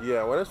guys?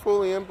 Yeah, when it's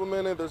fully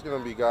implemented, there's going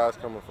to be guys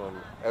coming from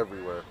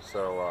everywhere.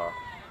 So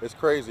it's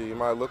crazy. You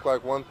might look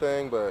like one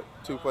thing, but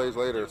 2 plays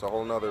later, it's a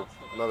whole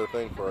another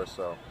thing for us.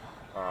 So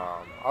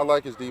I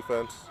like his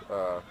defense.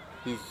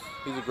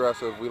 He's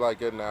aggressive. We like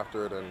getting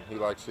after it, and he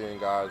likes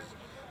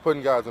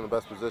putting guys in the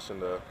best position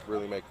to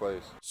really make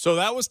plays. So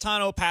that was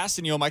Tanoh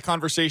Kpssagnon, my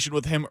conversation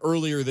with him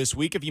earlier this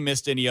week. If you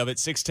missed any of it,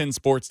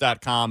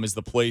 610sports.com is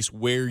the place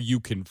where you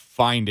can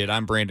find it.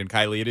 I'm Brandon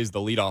Kiley. It is the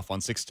leadoff on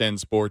 610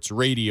 Sports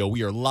Radio.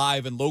 We are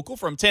live and local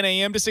from 10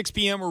 a.m. to 6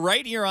 p.m.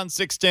 right here on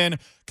 610.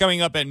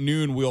 Coming up at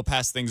noon, we'll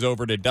pass things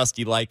over to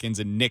Dusty Likens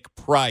and Nick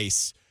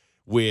Price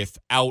with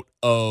Out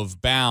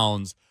of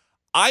Bounds.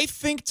 I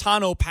think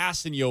Tanoh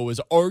Kpssagnon is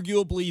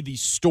arguably the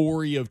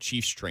story of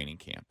Chiefs training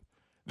camp.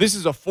 This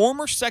is a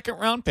former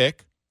second-round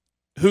pick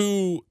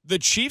who the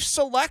Chiefs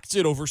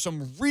selected over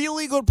some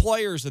really good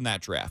players in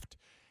that draft.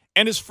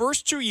 And his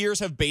first 2 years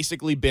have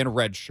basically been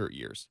redshirt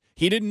years.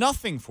 He did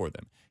nothing for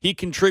them. He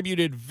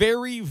contributed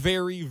very,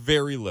 very,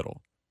 very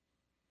little.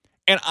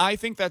 And I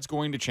think that's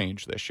going to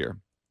change this year.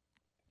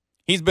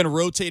 He's been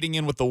rotating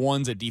in with the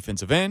ones at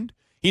defensive end.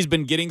 He's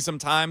been getting some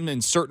time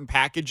in certain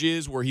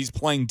packages where he's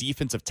playing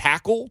defensive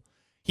tackle.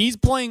 He's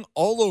playing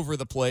all over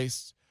the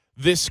place.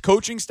 This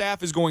coaching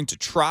staff is going to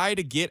try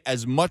to get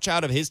as much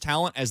out of his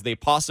talent as they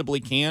possibly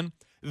can.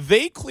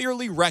 They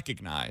clearly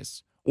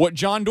recognize what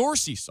John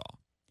Dorsey saw.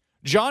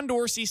 John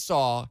Dorsey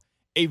saw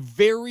a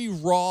very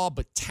raw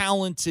but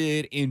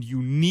talented and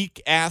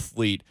unique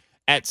athlete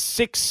at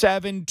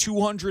 6'7",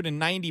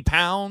 290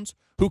 pounds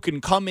who can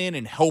come in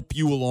and help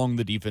you along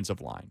the defensive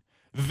line.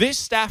 This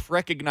staff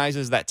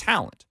recognizes that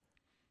talent.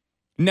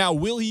 Now,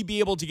 will he be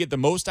able to get the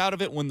most out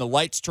of it when the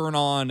lights turn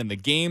on and the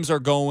games are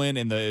going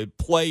and the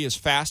play is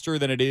faster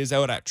than it is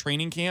out at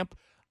training camp?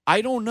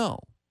 I don't know.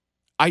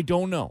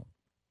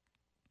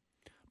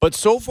 But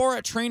so far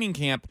at training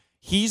camp,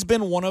 he's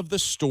been one of the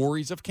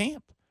stories of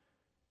camp.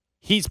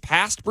 He's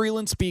passed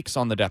Breeland Speaks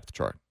on the depth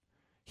chart.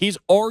 He's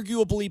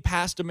arguably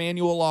passed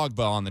Emmanuel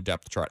Ogbah on the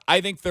depth chart. I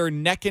think they're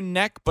neck and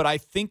neck, but I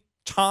think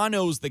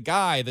Tanoh's the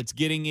guy that's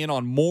getting in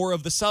on more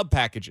of the sub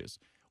packages.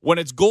 When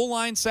it's goal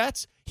line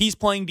sets, he's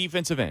playing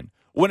defensive end.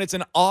 When it's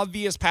an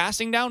obvious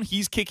passing down,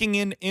 he's kicking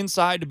in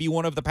inside to be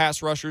one of the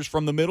pass rushers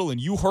from the middle. And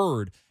you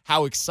heard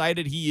how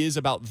excited he is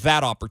about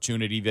that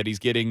opportunity that he's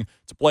getting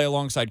to play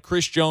alongside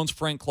Chris Jones,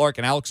 Frank Clark,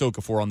 and Alex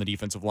Okafor on the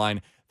defensive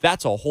line.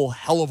 That's a whole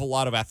hell of a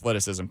lot of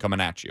athleticism coming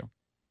at you.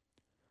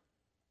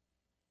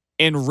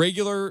 In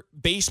regular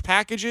base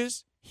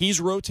packages,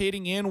 he's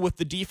rotating in with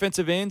the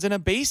defensive ends and a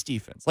base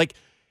defense. Like,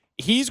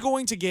 he's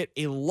going to get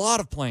a lot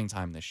of playing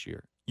time this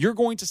year. You're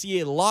going to see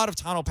a lot of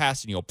Tanoh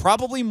Kpssagnon,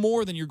 probably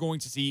more than you're going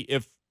to see,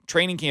 if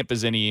training camp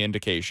is any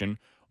indication,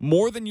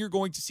 more than you're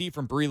going to see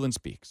from Breeland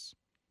Speaks.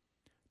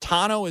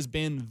 Tanoh has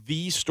been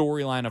the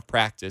storyline of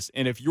practice,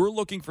 and if you're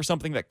looking for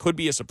something that could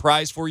be a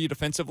surprise for you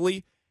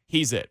defensively,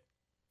 he's it.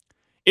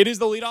 It is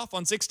the leadoff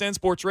on 610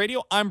 Sports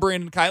Radio. I'm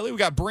Brandon Kiley. We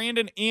got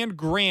Brandon and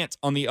Grant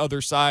on the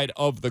other side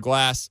of the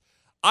glass.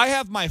 I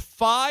have my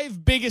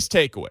 5 biggest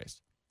takeaways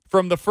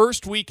from the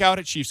first week out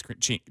at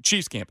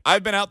Chiefs camp.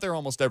 I've been out there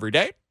almost every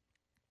day.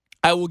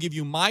 I will give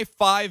you my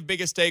 5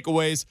 biggest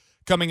takeaways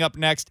coming up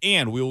next,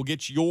 and we will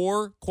get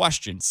your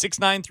question.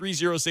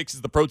 69306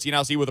 is the Protein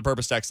House E with a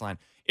Purpose text line.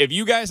 If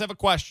you guys have a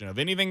question of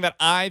anything that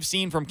I've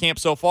seen from camp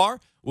so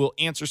far, we'll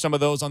answer some of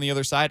those on the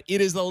other side.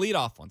 It is the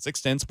leadoff on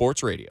 610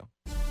 Sports Radio.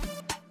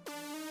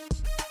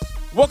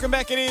 Welcome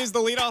back. It is the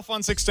leadoff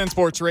on 610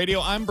 Sports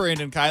Radio. I'm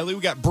Brandon Kiley. We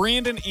got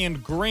Brandon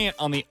and Grant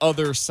on the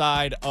other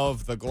side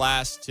of the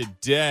glass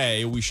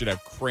today. We should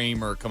have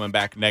Kramer coming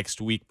back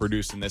next week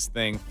producing this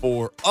thing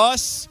for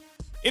us.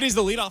 It is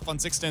the leadoff on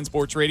 610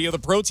 Sports Radio. The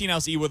Protein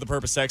House E with a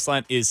Purpose text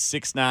line is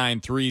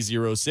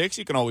 69306.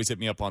 You can always hit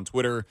me up on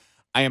Twitter.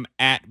 I am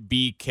at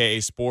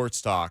BK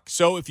Sports Talk.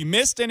 So if you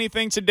missed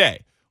anything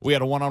today, we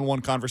had a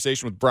one-on-one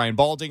conversation with Brian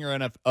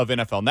Baldinger of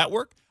NFL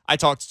Network. I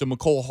talked to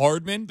Mecole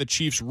Hardman, the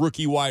Chiefs'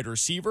 rookie wide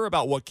receiver,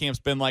 about what camp's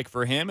been like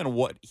for him and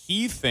what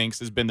he thinks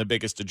has been the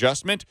biggest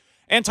adjustment.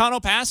 And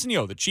Tanoh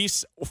Kpssagnon, the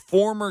Chiefs'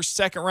 former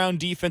second-round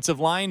defensive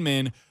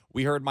lineman.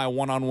 We heard my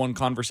one-on-one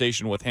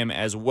conversation with him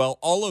as well.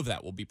 All of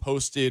that will be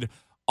posted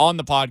on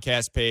the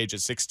podcast page at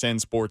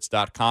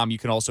 610sports.com. You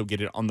can also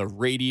get it on the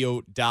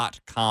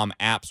radio.com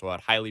app, so I'd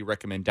highly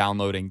recommend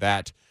downloading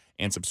that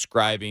and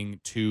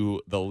subscribing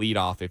to the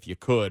leadoff if you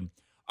could.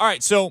 All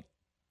right, so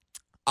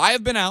I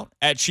have been out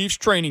at Chiefs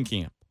training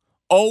camp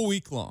all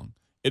week long.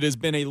 It has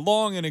been a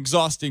long and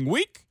exhausting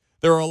week.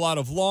 There are a lot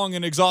of long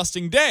and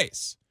exhausting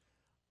days.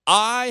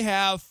 I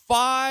have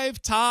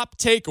 5 top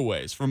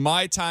takeaways from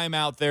my time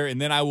out there, and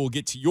then I will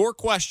get to your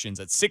questions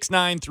at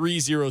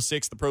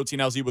 69306, the Protein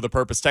LZ with a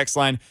Purpose text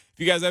line. If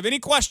you guys have any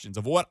questions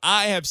of what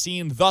I have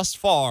seen thus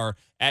far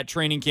at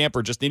training camp,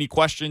 or just any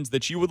questions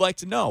that you would like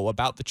to know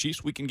about the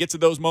Chiefs, we can get to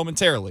those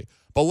momentarily.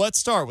 But let's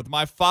start with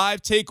my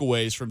 5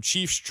 takeaways from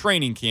Chiefs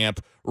training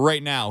camp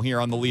right now here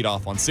on the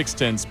leadoff on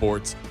 610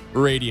 Sports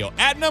Radio.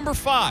 At number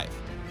 5,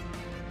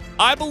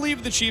 I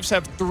believe the Chiefs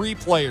have 3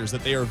 players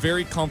that they are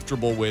very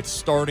comfortable with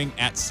starting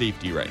at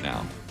safety right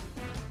now.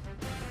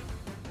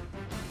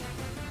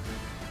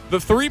 The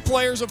 3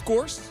 players, of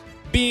course,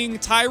 being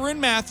Tyrann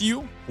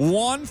Mathieu,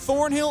 Juan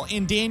Thornhill,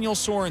 and Daniel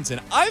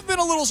Sorensen. I've been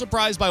a little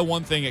surprised by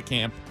one thing at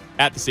camp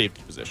at the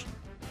safety position.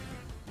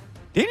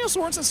 Daniel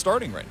Sorensen's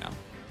starting right now.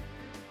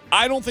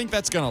 I don't think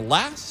that's going to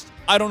last.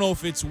 I don't know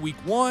if it's week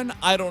 1.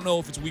 I don't know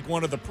if it's week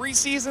 1 of the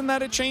preseason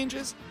that it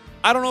changes.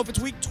 I don't know if it's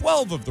week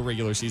 12 of the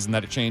regular season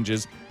that it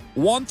changes.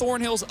 Juan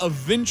Thornhill's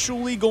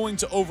eventually going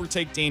to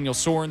overtake Daniel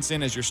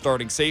Sorensen as your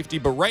starting safety,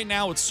 but right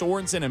now it's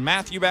Sorensen and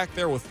Mathieu back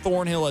there with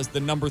Thornhill as the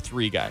number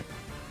 3 guy.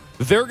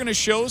 They're going to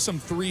show some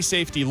 3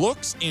 safety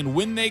looks, and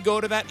when they go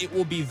to that, it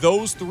will be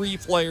those 3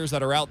 players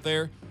that are out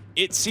there.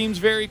 It seems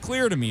very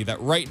clear to me that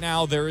right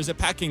now there is a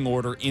pecking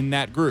order in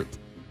that group.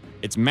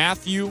 It's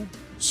Mathieu,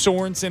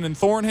 Sorensen, and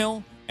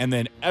Thornhill, and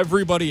then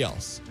everybody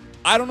else.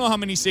 I don't know how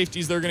many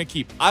safeties they're going to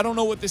keep. I don't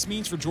know what this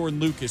means for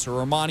Jordan Lucas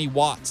or Armani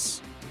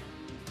Watts.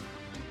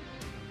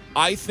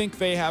 I think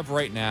they have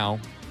right now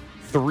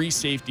 3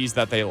 safeties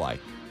that they like.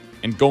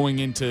 And going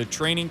into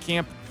training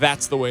camp,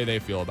 that's the way they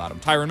feel about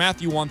them. Tyrann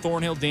Mathieu, Juan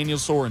Thornhill, Daniel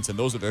Sorensen.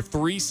 Those are their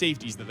 3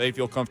 safeties that they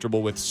feel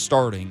comfortable with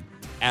starting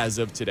as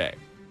of today.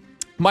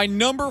 My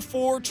number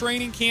 4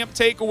 training camp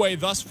takeaway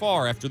thus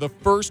far after the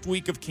first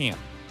week of camp.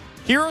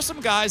 Here are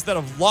some guys that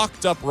have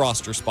locked up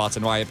roster spots,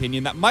 in my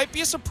opinion, that might be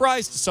a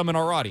surprise to some in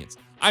our audience.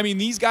 I mean,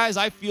 these guys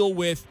I feel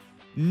with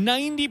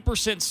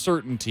 90%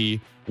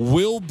 certainty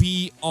will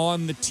be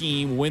on the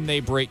team when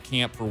they break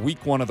camp for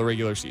week 1 of the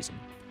regular season.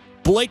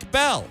 Blake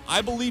Bell,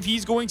 I believe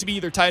he's going to be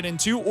either tight end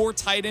 2 or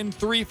tight end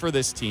 3 for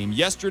this team.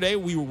 Yesterday,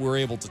 we were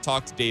able to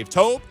talk to Dave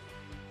Tobe.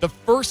 The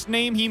first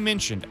name he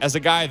mentioned as a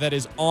guy that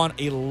is on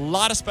a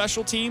lot of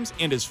special teams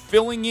and is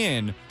filling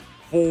in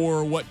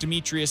for what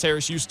Demetrius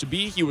Harris used to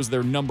be. He was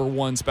their number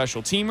 1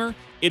 special teamer.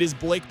 It is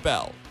Blake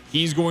Bell.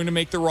 He's going to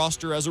make the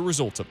roster as a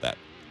result of that.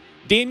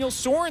 Daniel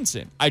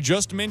Sorensen, I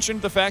just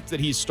mentioned the fact that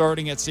he's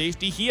starting at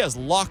safety. He has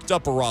locked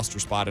up a roster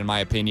spot, in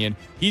my opinion.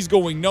 He's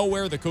going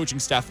nowhere. The coaching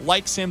staff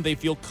likes him. They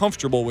feel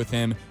comfortable with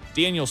him.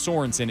 Daniel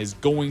Sorensen is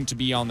going to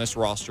be on this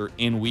roster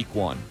in week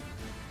 1.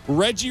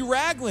 Reggie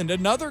Ragland,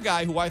 another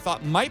guy who I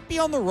thought might be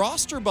on the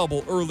roster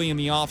bubble early in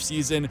the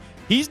offseason.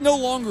 He's no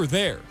longer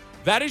there.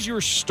 That is your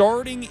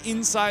starting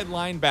inside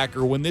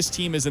linebacker when this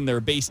team is in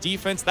their base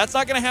defense. That's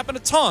not going to happen a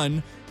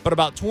ton, but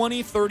about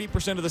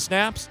 20-30% of the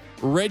snaps,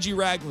 Reggie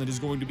Ragland is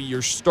going to be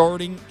your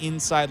starting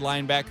inside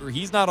linebacker.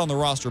 He's not on the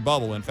roster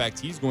bubble. In fact,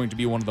 he's going to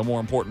be one of the more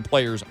important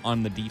players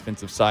on the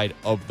defensive side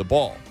of the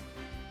ball.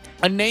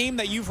 A name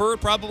that you've heard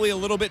probably a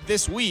little bit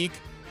this week,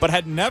 but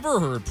had never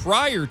heard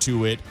prior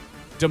to it,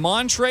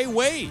 Demontre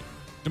Wade.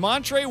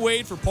 Demontre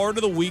Wade for part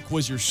of the week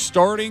was your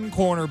starting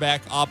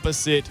cornerback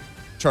opposite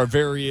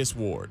Charvarius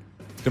Ward.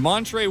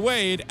 Demontre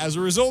Wade, as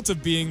a result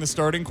of being the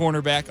starting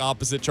cornerback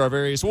opposite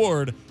Charvarius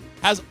Ward,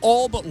 has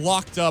all but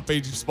locked up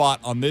a spot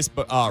on this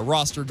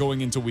roster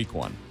going into week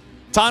 1.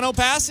 Tanoh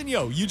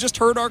Kpssagnon, you just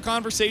heard our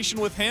conversation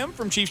with him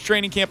from Chiefs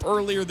training camp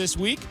earlier this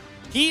week.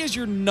 He is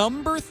your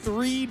number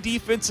 3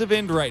 defensive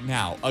end right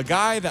now, a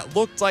guy that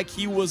looked like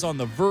he was on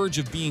the verge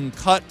of being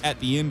cut at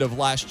the end of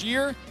last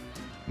year.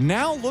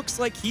 Now looks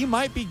like he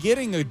might be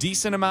getting a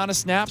decent amount of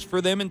snaps for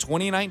them in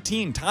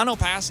 2019. Tanoh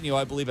Kpssagnon,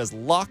 I believe, has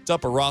locked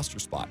up a roster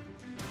spot.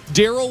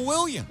 Darrell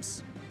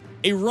Williams,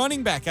 a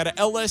running back out of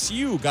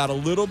LSU, got a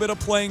little bit of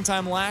playing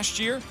time last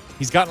year.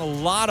 He's gotten a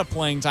lot of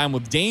playing time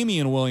with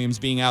Damian Williams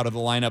being out of the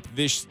lineup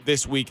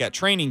this week at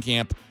training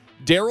camp.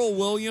 Darrell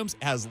Williams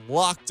has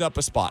locked up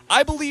a spot.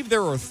 I believe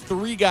there are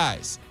 3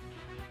 guys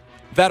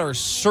that are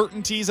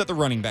certainties at the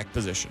running back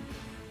position.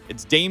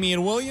 It's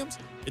Damian Williams,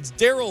 it's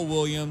Darrell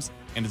Williams,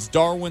 and it's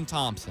Darwin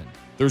Thompson.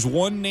 There's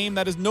one name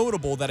that is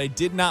notable that I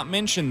did not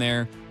mention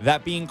there,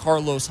 that being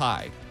Carlos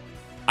Hyde.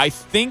 I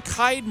think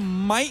Hyde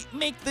might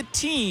make the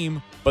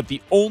team, but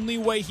the only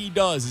way he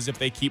does is if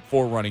they keep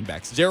 4 running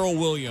backs. Darrell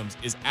Williams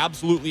is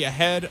absolutely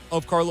ahead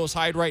of Carlos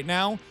Hyde right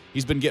now.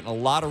 He's been getting a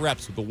lot of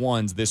reps with the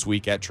ones this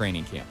week at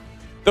training camp.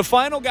 The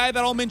final guy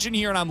that I'll mention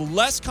here, and I'm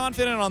less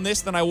confident on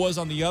this than I was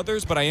on the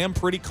others, but I am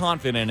pretty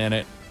confident in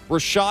it,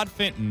 Rashad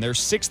Fenton, their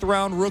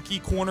 6th-round rookie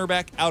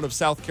cornerback out of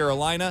South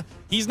Carolina.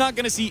 He's not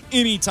going to see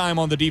any time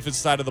on the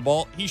defensive side of the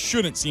ball. He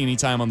shouldn't see any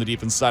time on the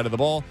defensive side of the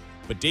ball,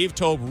 but Dave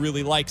Tobe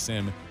really likes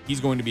him. He's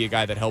going to be a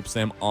guy that helps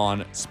them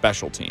on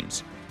special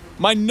teams.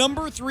 My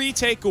number 3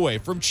 takeaway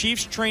from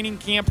Chiefs training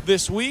camp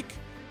this week,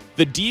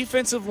 the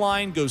defensive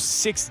line goes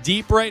 6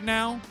 deep right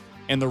now,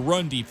 and the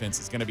run defense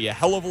is going to be a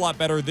hell of a lot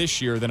better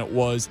this year than it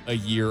was a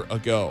year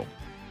ago.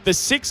 The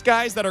 6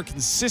 guys that are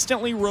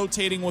consistently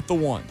rotating with the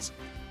ones,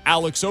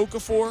 Alex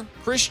Okafor,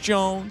 Chris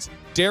Jones,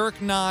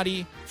 Derek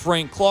Nottie,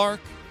 Frank Clark,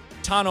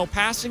 Tanoh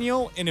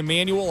Kpssagnon, and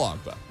Emmanuel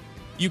Ogbah.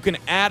 You can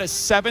add a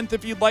 7th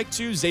if you'd like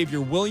to.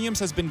 Xavier Williams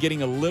has been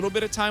getting a little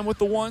bit of time with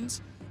the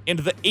ones. And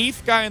the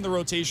 8th guy in the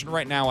rotation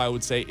right now, I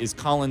would say, is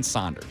Colin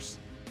Saunders.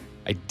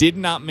 I did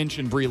not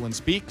mention Breeland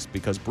Speaks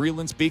because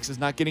Breeland Speaks is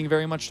not getting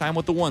very much time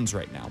with the ones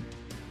right now.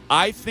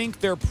 I think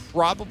they're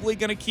probably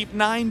going to keep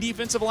 9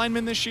 defensive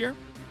linemen this year.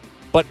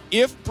 But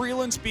if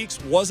Breland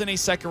Speaks wasn't a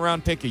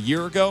second-round pick a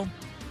year ago,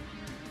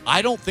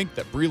 I don't think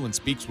that Breland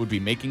Speaks would be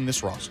making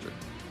this roster.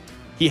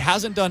 He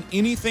hasn't done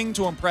anything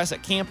to impress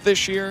at camp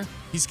this year.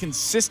 He's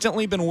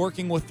consistently been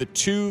working with the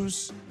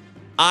twos.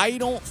 I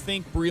don't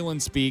think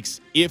Breland Speaks,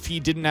 if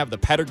he didn't have the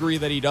pedigree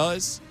that he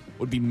does,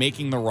 would be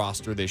making the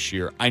roster this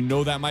year. I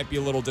know that might be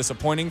a little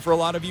disappointing for a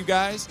lot of you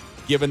guys,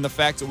 given the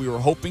fact that we were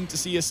hoping to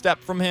see a step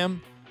from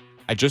him.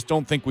 I just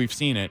don't think we've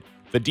seen it.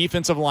 The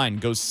defensive line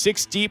goes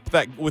 6 deep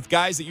with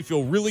guys that you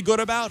feel really good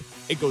about.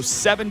 It goes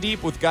 7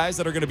 deep with guys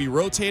that are going to be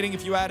rotating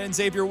if you add in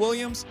Xavier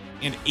Williams,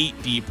 and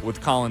 8 deep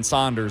with Colin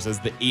Saunders as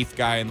the 8th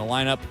guy in the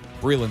lineup.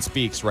 Breland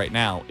Speaks right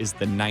now is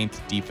the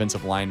 9th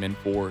defensive lineman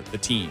for the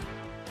team.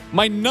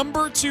 My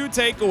number 2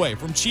 takeaway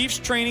from Chiefs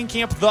training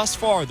camp thus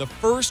far, the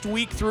first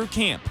week through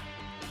camp,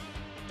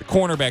 the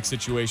cornerback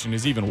situation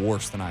is even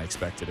worse than I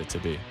expected it to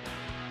be.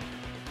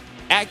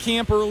 At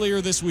camp earlier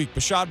this week,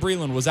 Bashaud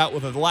Breeland was out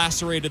with a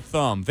lacerated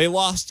thumb. They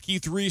lost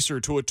Keith Reeser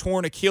to a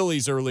torn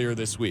Achilles earlier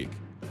this week.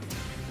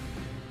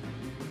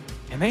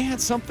 And they had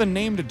something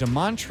named a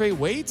Demontre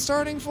Wade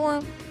starting for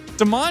him?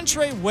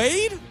 Demontre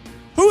Wade?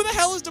 Who the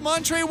hell is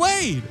Demontre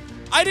Wade?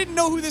 I didn't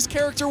know who this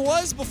character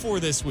was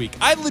before this week.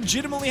 I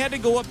legitimately had to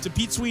go up to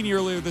Pete Sweeney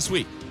earlier this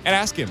week and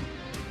ask him,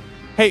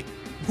 hey,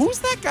 who's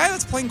that guy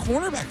that's playing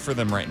cornerback for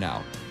them right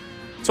now?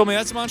 Told me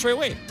that's Demontre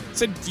Wade.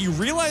 Said, do you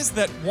realize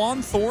that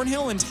Juan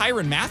Thornhill and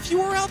Tyrann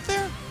Mathieu are out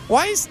there?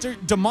 Why is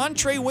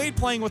Demontre Wade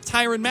playing with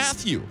Tyrann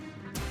Mathieu?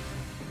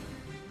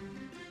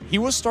 He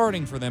was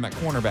starting for them at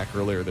cornerback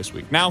earlier this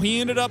week. Now he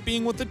ended up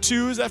being with the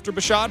twos after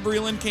Bashaud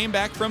Breeland came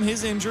back from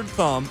his injured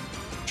thumb.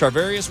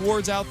 Charvarius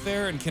Ward's out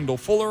there and Kendall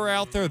Fuller are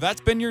out there.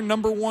 That's been your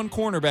number 1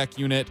 cornerback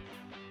unit.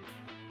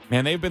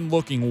 Man, they've been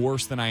looking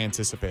worse than I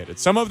anticipated.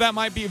 Some of that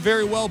might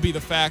very well be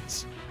the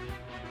fact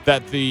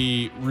that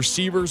the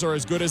receivers are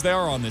as good as they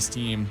are on this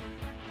team.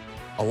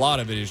 A lot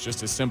of it is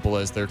just as simple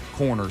as their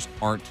corners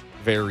aren't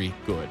very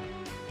good.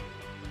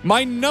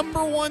 My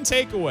number 1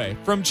 takeaway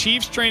from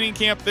Chiefs training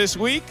camp this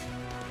week,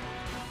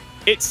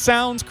 it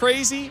sounds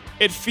crazy.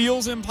 It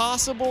feels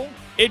impossible.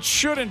 It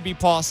shouldn't be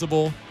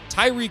possible.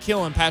 Tyreek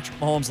Hill and Patrick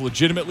Mahomes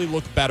legitimately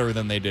look better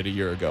than they did a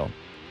year ago.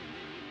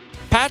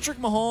 Patrick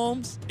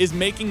Mahomes is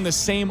making the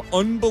same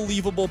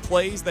unbelievable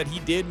plays that he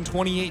did in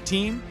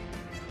 2018,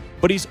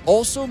 but he's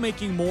also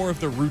making more of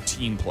the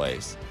routine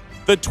plays.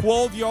 The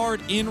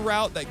 12-yard in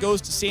route that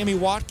goes to Sammy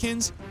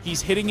Watkins,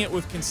 he's hitting it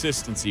with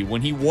consistency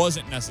when he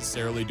wasn't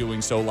necessarily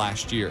doing so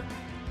last year.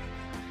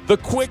 The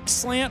quick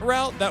slant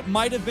route that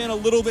might have been a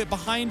little bit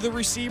behind the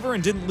receiver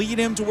and didn't lead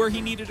him to where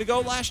he needed to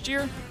go last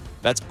year,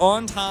 that's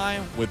on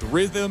time with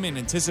rhythm and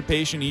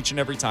anticipation each and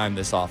every time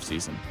this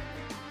offseason.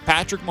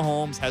 Patrick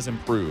Mahomes has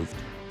improved.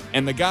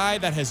 And the guy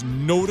that has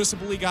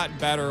noticeably gotten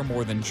better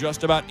more than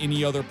just about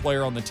any other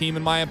player on the team,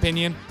 in my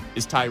opinion,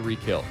 is Tyreek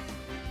Hill.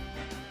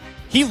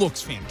 He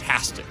looks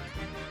fantastic.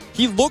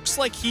 He looks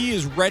like he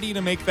is ready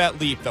to make that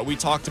leap that we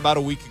talked about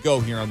a week ago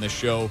here on this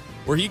show,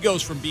 where he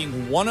goes from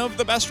being one of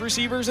the best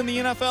receivers in the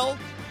NFL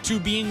to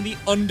being the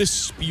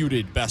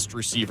undisputed best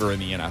receiver in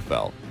the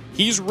NFL.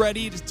 He's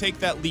ready to take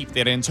that leap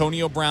that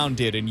Antonio Brown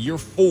did in year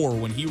 4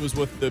 when he was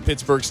with the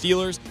Pittsburgh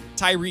Steelers.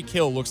 Tyreek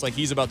Hill looks like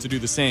he's about to do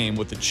the same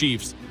with the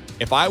Chiefs.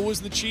 If I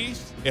was the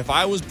Chiefs, if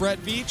I was Brett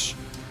Veach,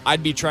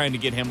 I'd be trying to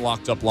get him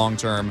locked up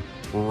long-term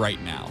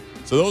right now.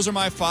 So those are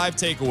my 5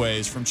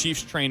 takeaways from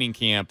Chiefs training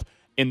camp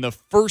in the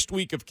first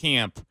week of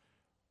camp.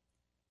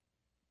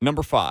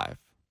 Number 5,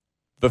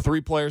 the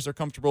 3 players they're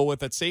comfortable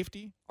with at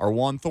safety are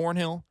Juan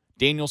Thornhill,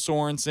 Daniel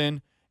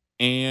Sorensen,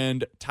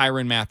 and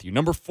Tyrann Mathieu.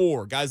 Number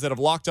 4, guys that have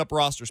locked up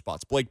roster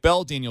spots: Blake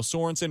Bell, Daniel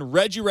Sorensen,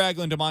 Reggie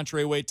Ragland,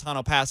 Demontre Wade,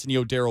 Tanoh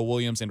Kpssagnon, Darrell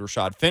Williams, and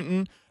Rashad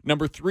Fenton.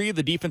 Number 3,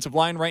 the defensive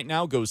line right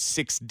now goes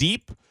 6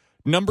 deep.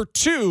 Number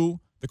 2,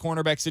 the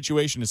cornerback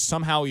situation is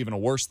somehow even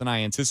worse than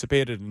I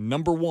anticipated. And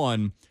number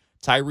 1,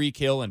 Tyreek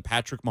Hill and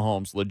Patrick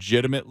Mahomes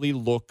legitimately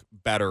look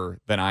better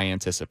than I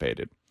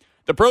anticipated.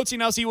 The Protein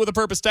House Eat with a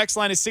Purpose text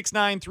line is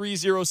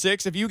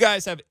 69306. If you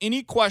guys have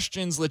any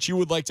questions that you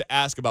would like to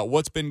ask about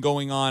what's been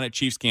going on at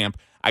Chiefs camp,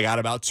 I got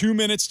about 2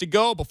 minutes to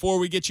go before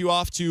we get you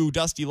off to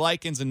Dusty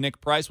Likens and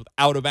Nick Price with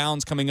Out of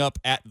Bounds coming up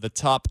at the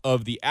top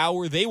of the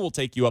hour. They will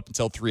take you up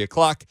until 3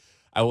 o'clock.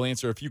 I will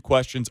answer a few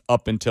questions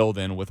up until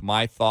then with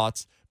my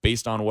thoughts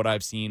based on what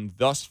I've seen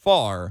thus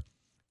far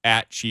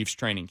at Chiefs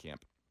training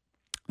camp.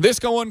 This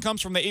one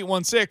comes from the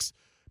 816.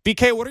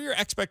 BK, what are your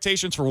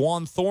expectations for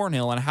Juan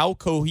Thornhill, and how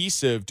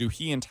cohesive do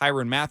he and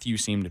Tyrann Mathieu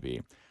seem to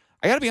be?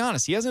 I got to be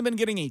honest, he hasn't been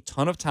getting a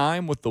ton of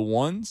time with the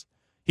ones.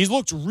 He's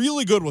looked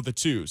really good with the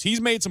twos.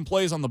 He's made some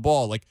plays on the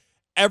ball. Like,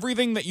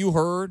 everything that you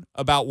heard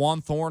about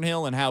Juan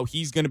Thornhill and how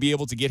he's going to be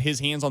able to get his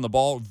hands on the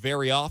ball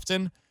very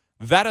often,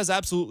 that has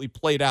absolutely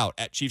played out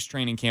at Chiefs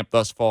training camp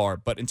thus far.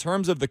 But in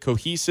terms of the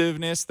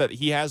cohesiveness that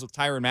he has with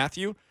Tyrann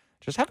Mathieu,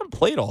 just haven't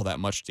played all that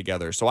much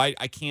together. So I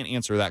can't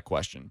answer that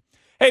question.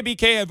 Hey,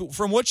 BK,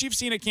 from what you've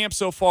seen at camp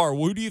so far,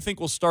 who do you think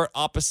will start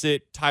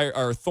opposite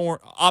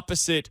Tyrann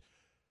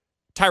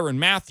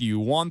Mathieu,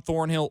 Juan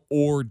Thornhill,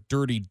 or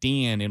Dirty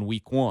Dan in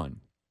week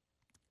 1?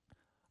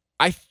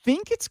 I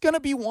think it's going to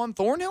be Juan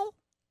Thornhill.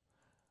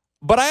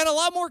 But I had a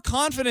lot more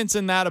confidence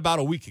in that about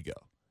a week ago.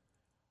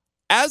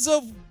 As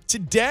of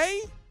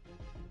today,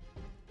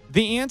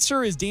 the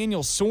answer is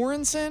Daniel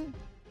Sorensen.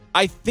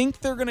 I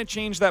think they're going to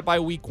change that by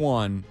week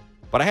 1,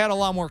 but I had a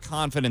lot more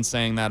confidence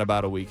saying that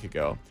about a week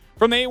ago.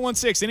 From the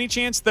 816, any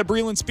chance that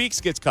Breland Speaks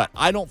gets cut?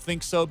 I don't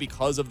think so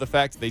because of the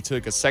fact that they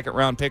took a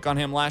second-round pick on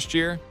him last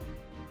year.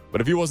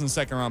 But if he wasn't a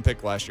second-round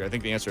pick last year, I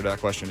think the answer to that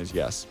question is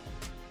yes.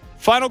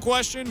 Final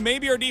question,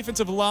 maybe our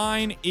defensive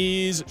line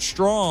is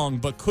strong,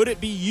 but could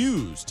it be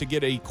used to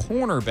get a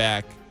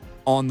cornerback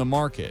on the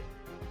market?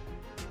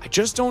 I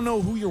just don't know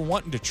who you're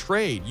wanting to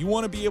trade. You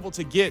want to be able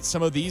to get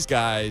some of these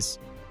guys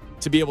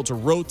to be able to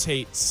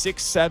rotate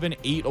 6, 7,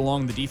 8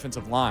 along the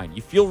defensive line.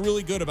 You feel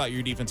really good about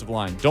your defensive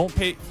line.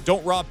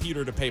 Don't rob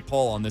Peter to pay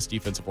Paul on this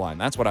defensive line.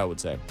 That's what I would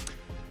say.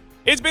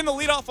 It's been the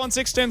leadoff on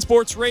 610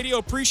 Sports Radio.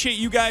 Appreciate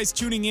you guys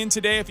tuning in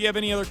today. If you have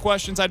any other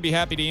questions, I'd be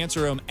happy to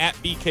answer them at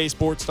BK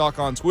Sports Talk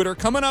on Twitter.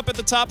 Coming up at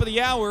the top of the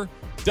hour,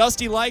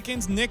 Dusty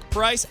Likens, Nick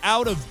Price,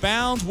 Out of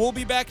Bounds. We'll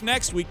be back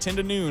next week, 10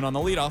 to noon on the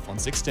leadoff on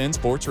 610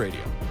 Sports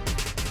Radio.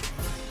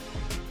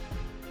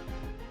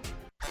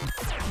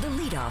 The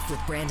Leadoff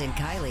with Brandon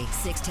Kiley,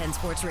 610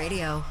 Sports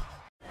Radio.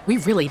 We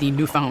really need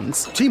new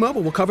phones.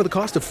 T-Mobile will cover the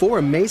cost of 4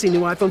 amazing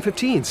new iPhone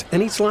 15s,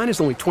 and each line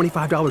is only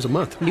 $25 a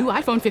month. New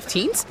iPhone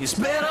 15s? It's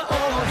better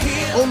over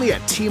here. Only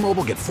at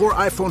T-Mobile, get 4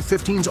 iPhone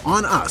 15s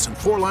on us and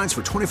 4 lines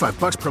for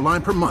 $25 per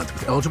line per month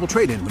with eligible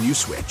trade-in when you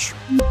switch.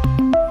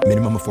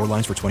 Minimum of 4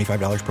 lines for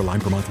 $25 per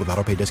line per month with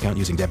autopay discount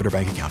using debit or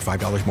bank account.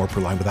 $5 more per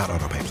line without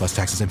autopay, plus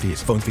taxes and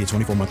fees. Phone fee at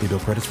 24 monthly bill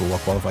credits for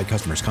well-qualified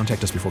customers.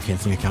 Contact us before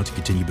canceling account to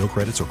continue bill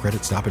credits or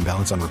credit stop and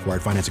balance on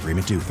required finance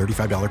agreement due.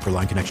 $35 per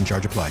line connection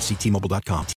charge applies. See T-Mobile.com.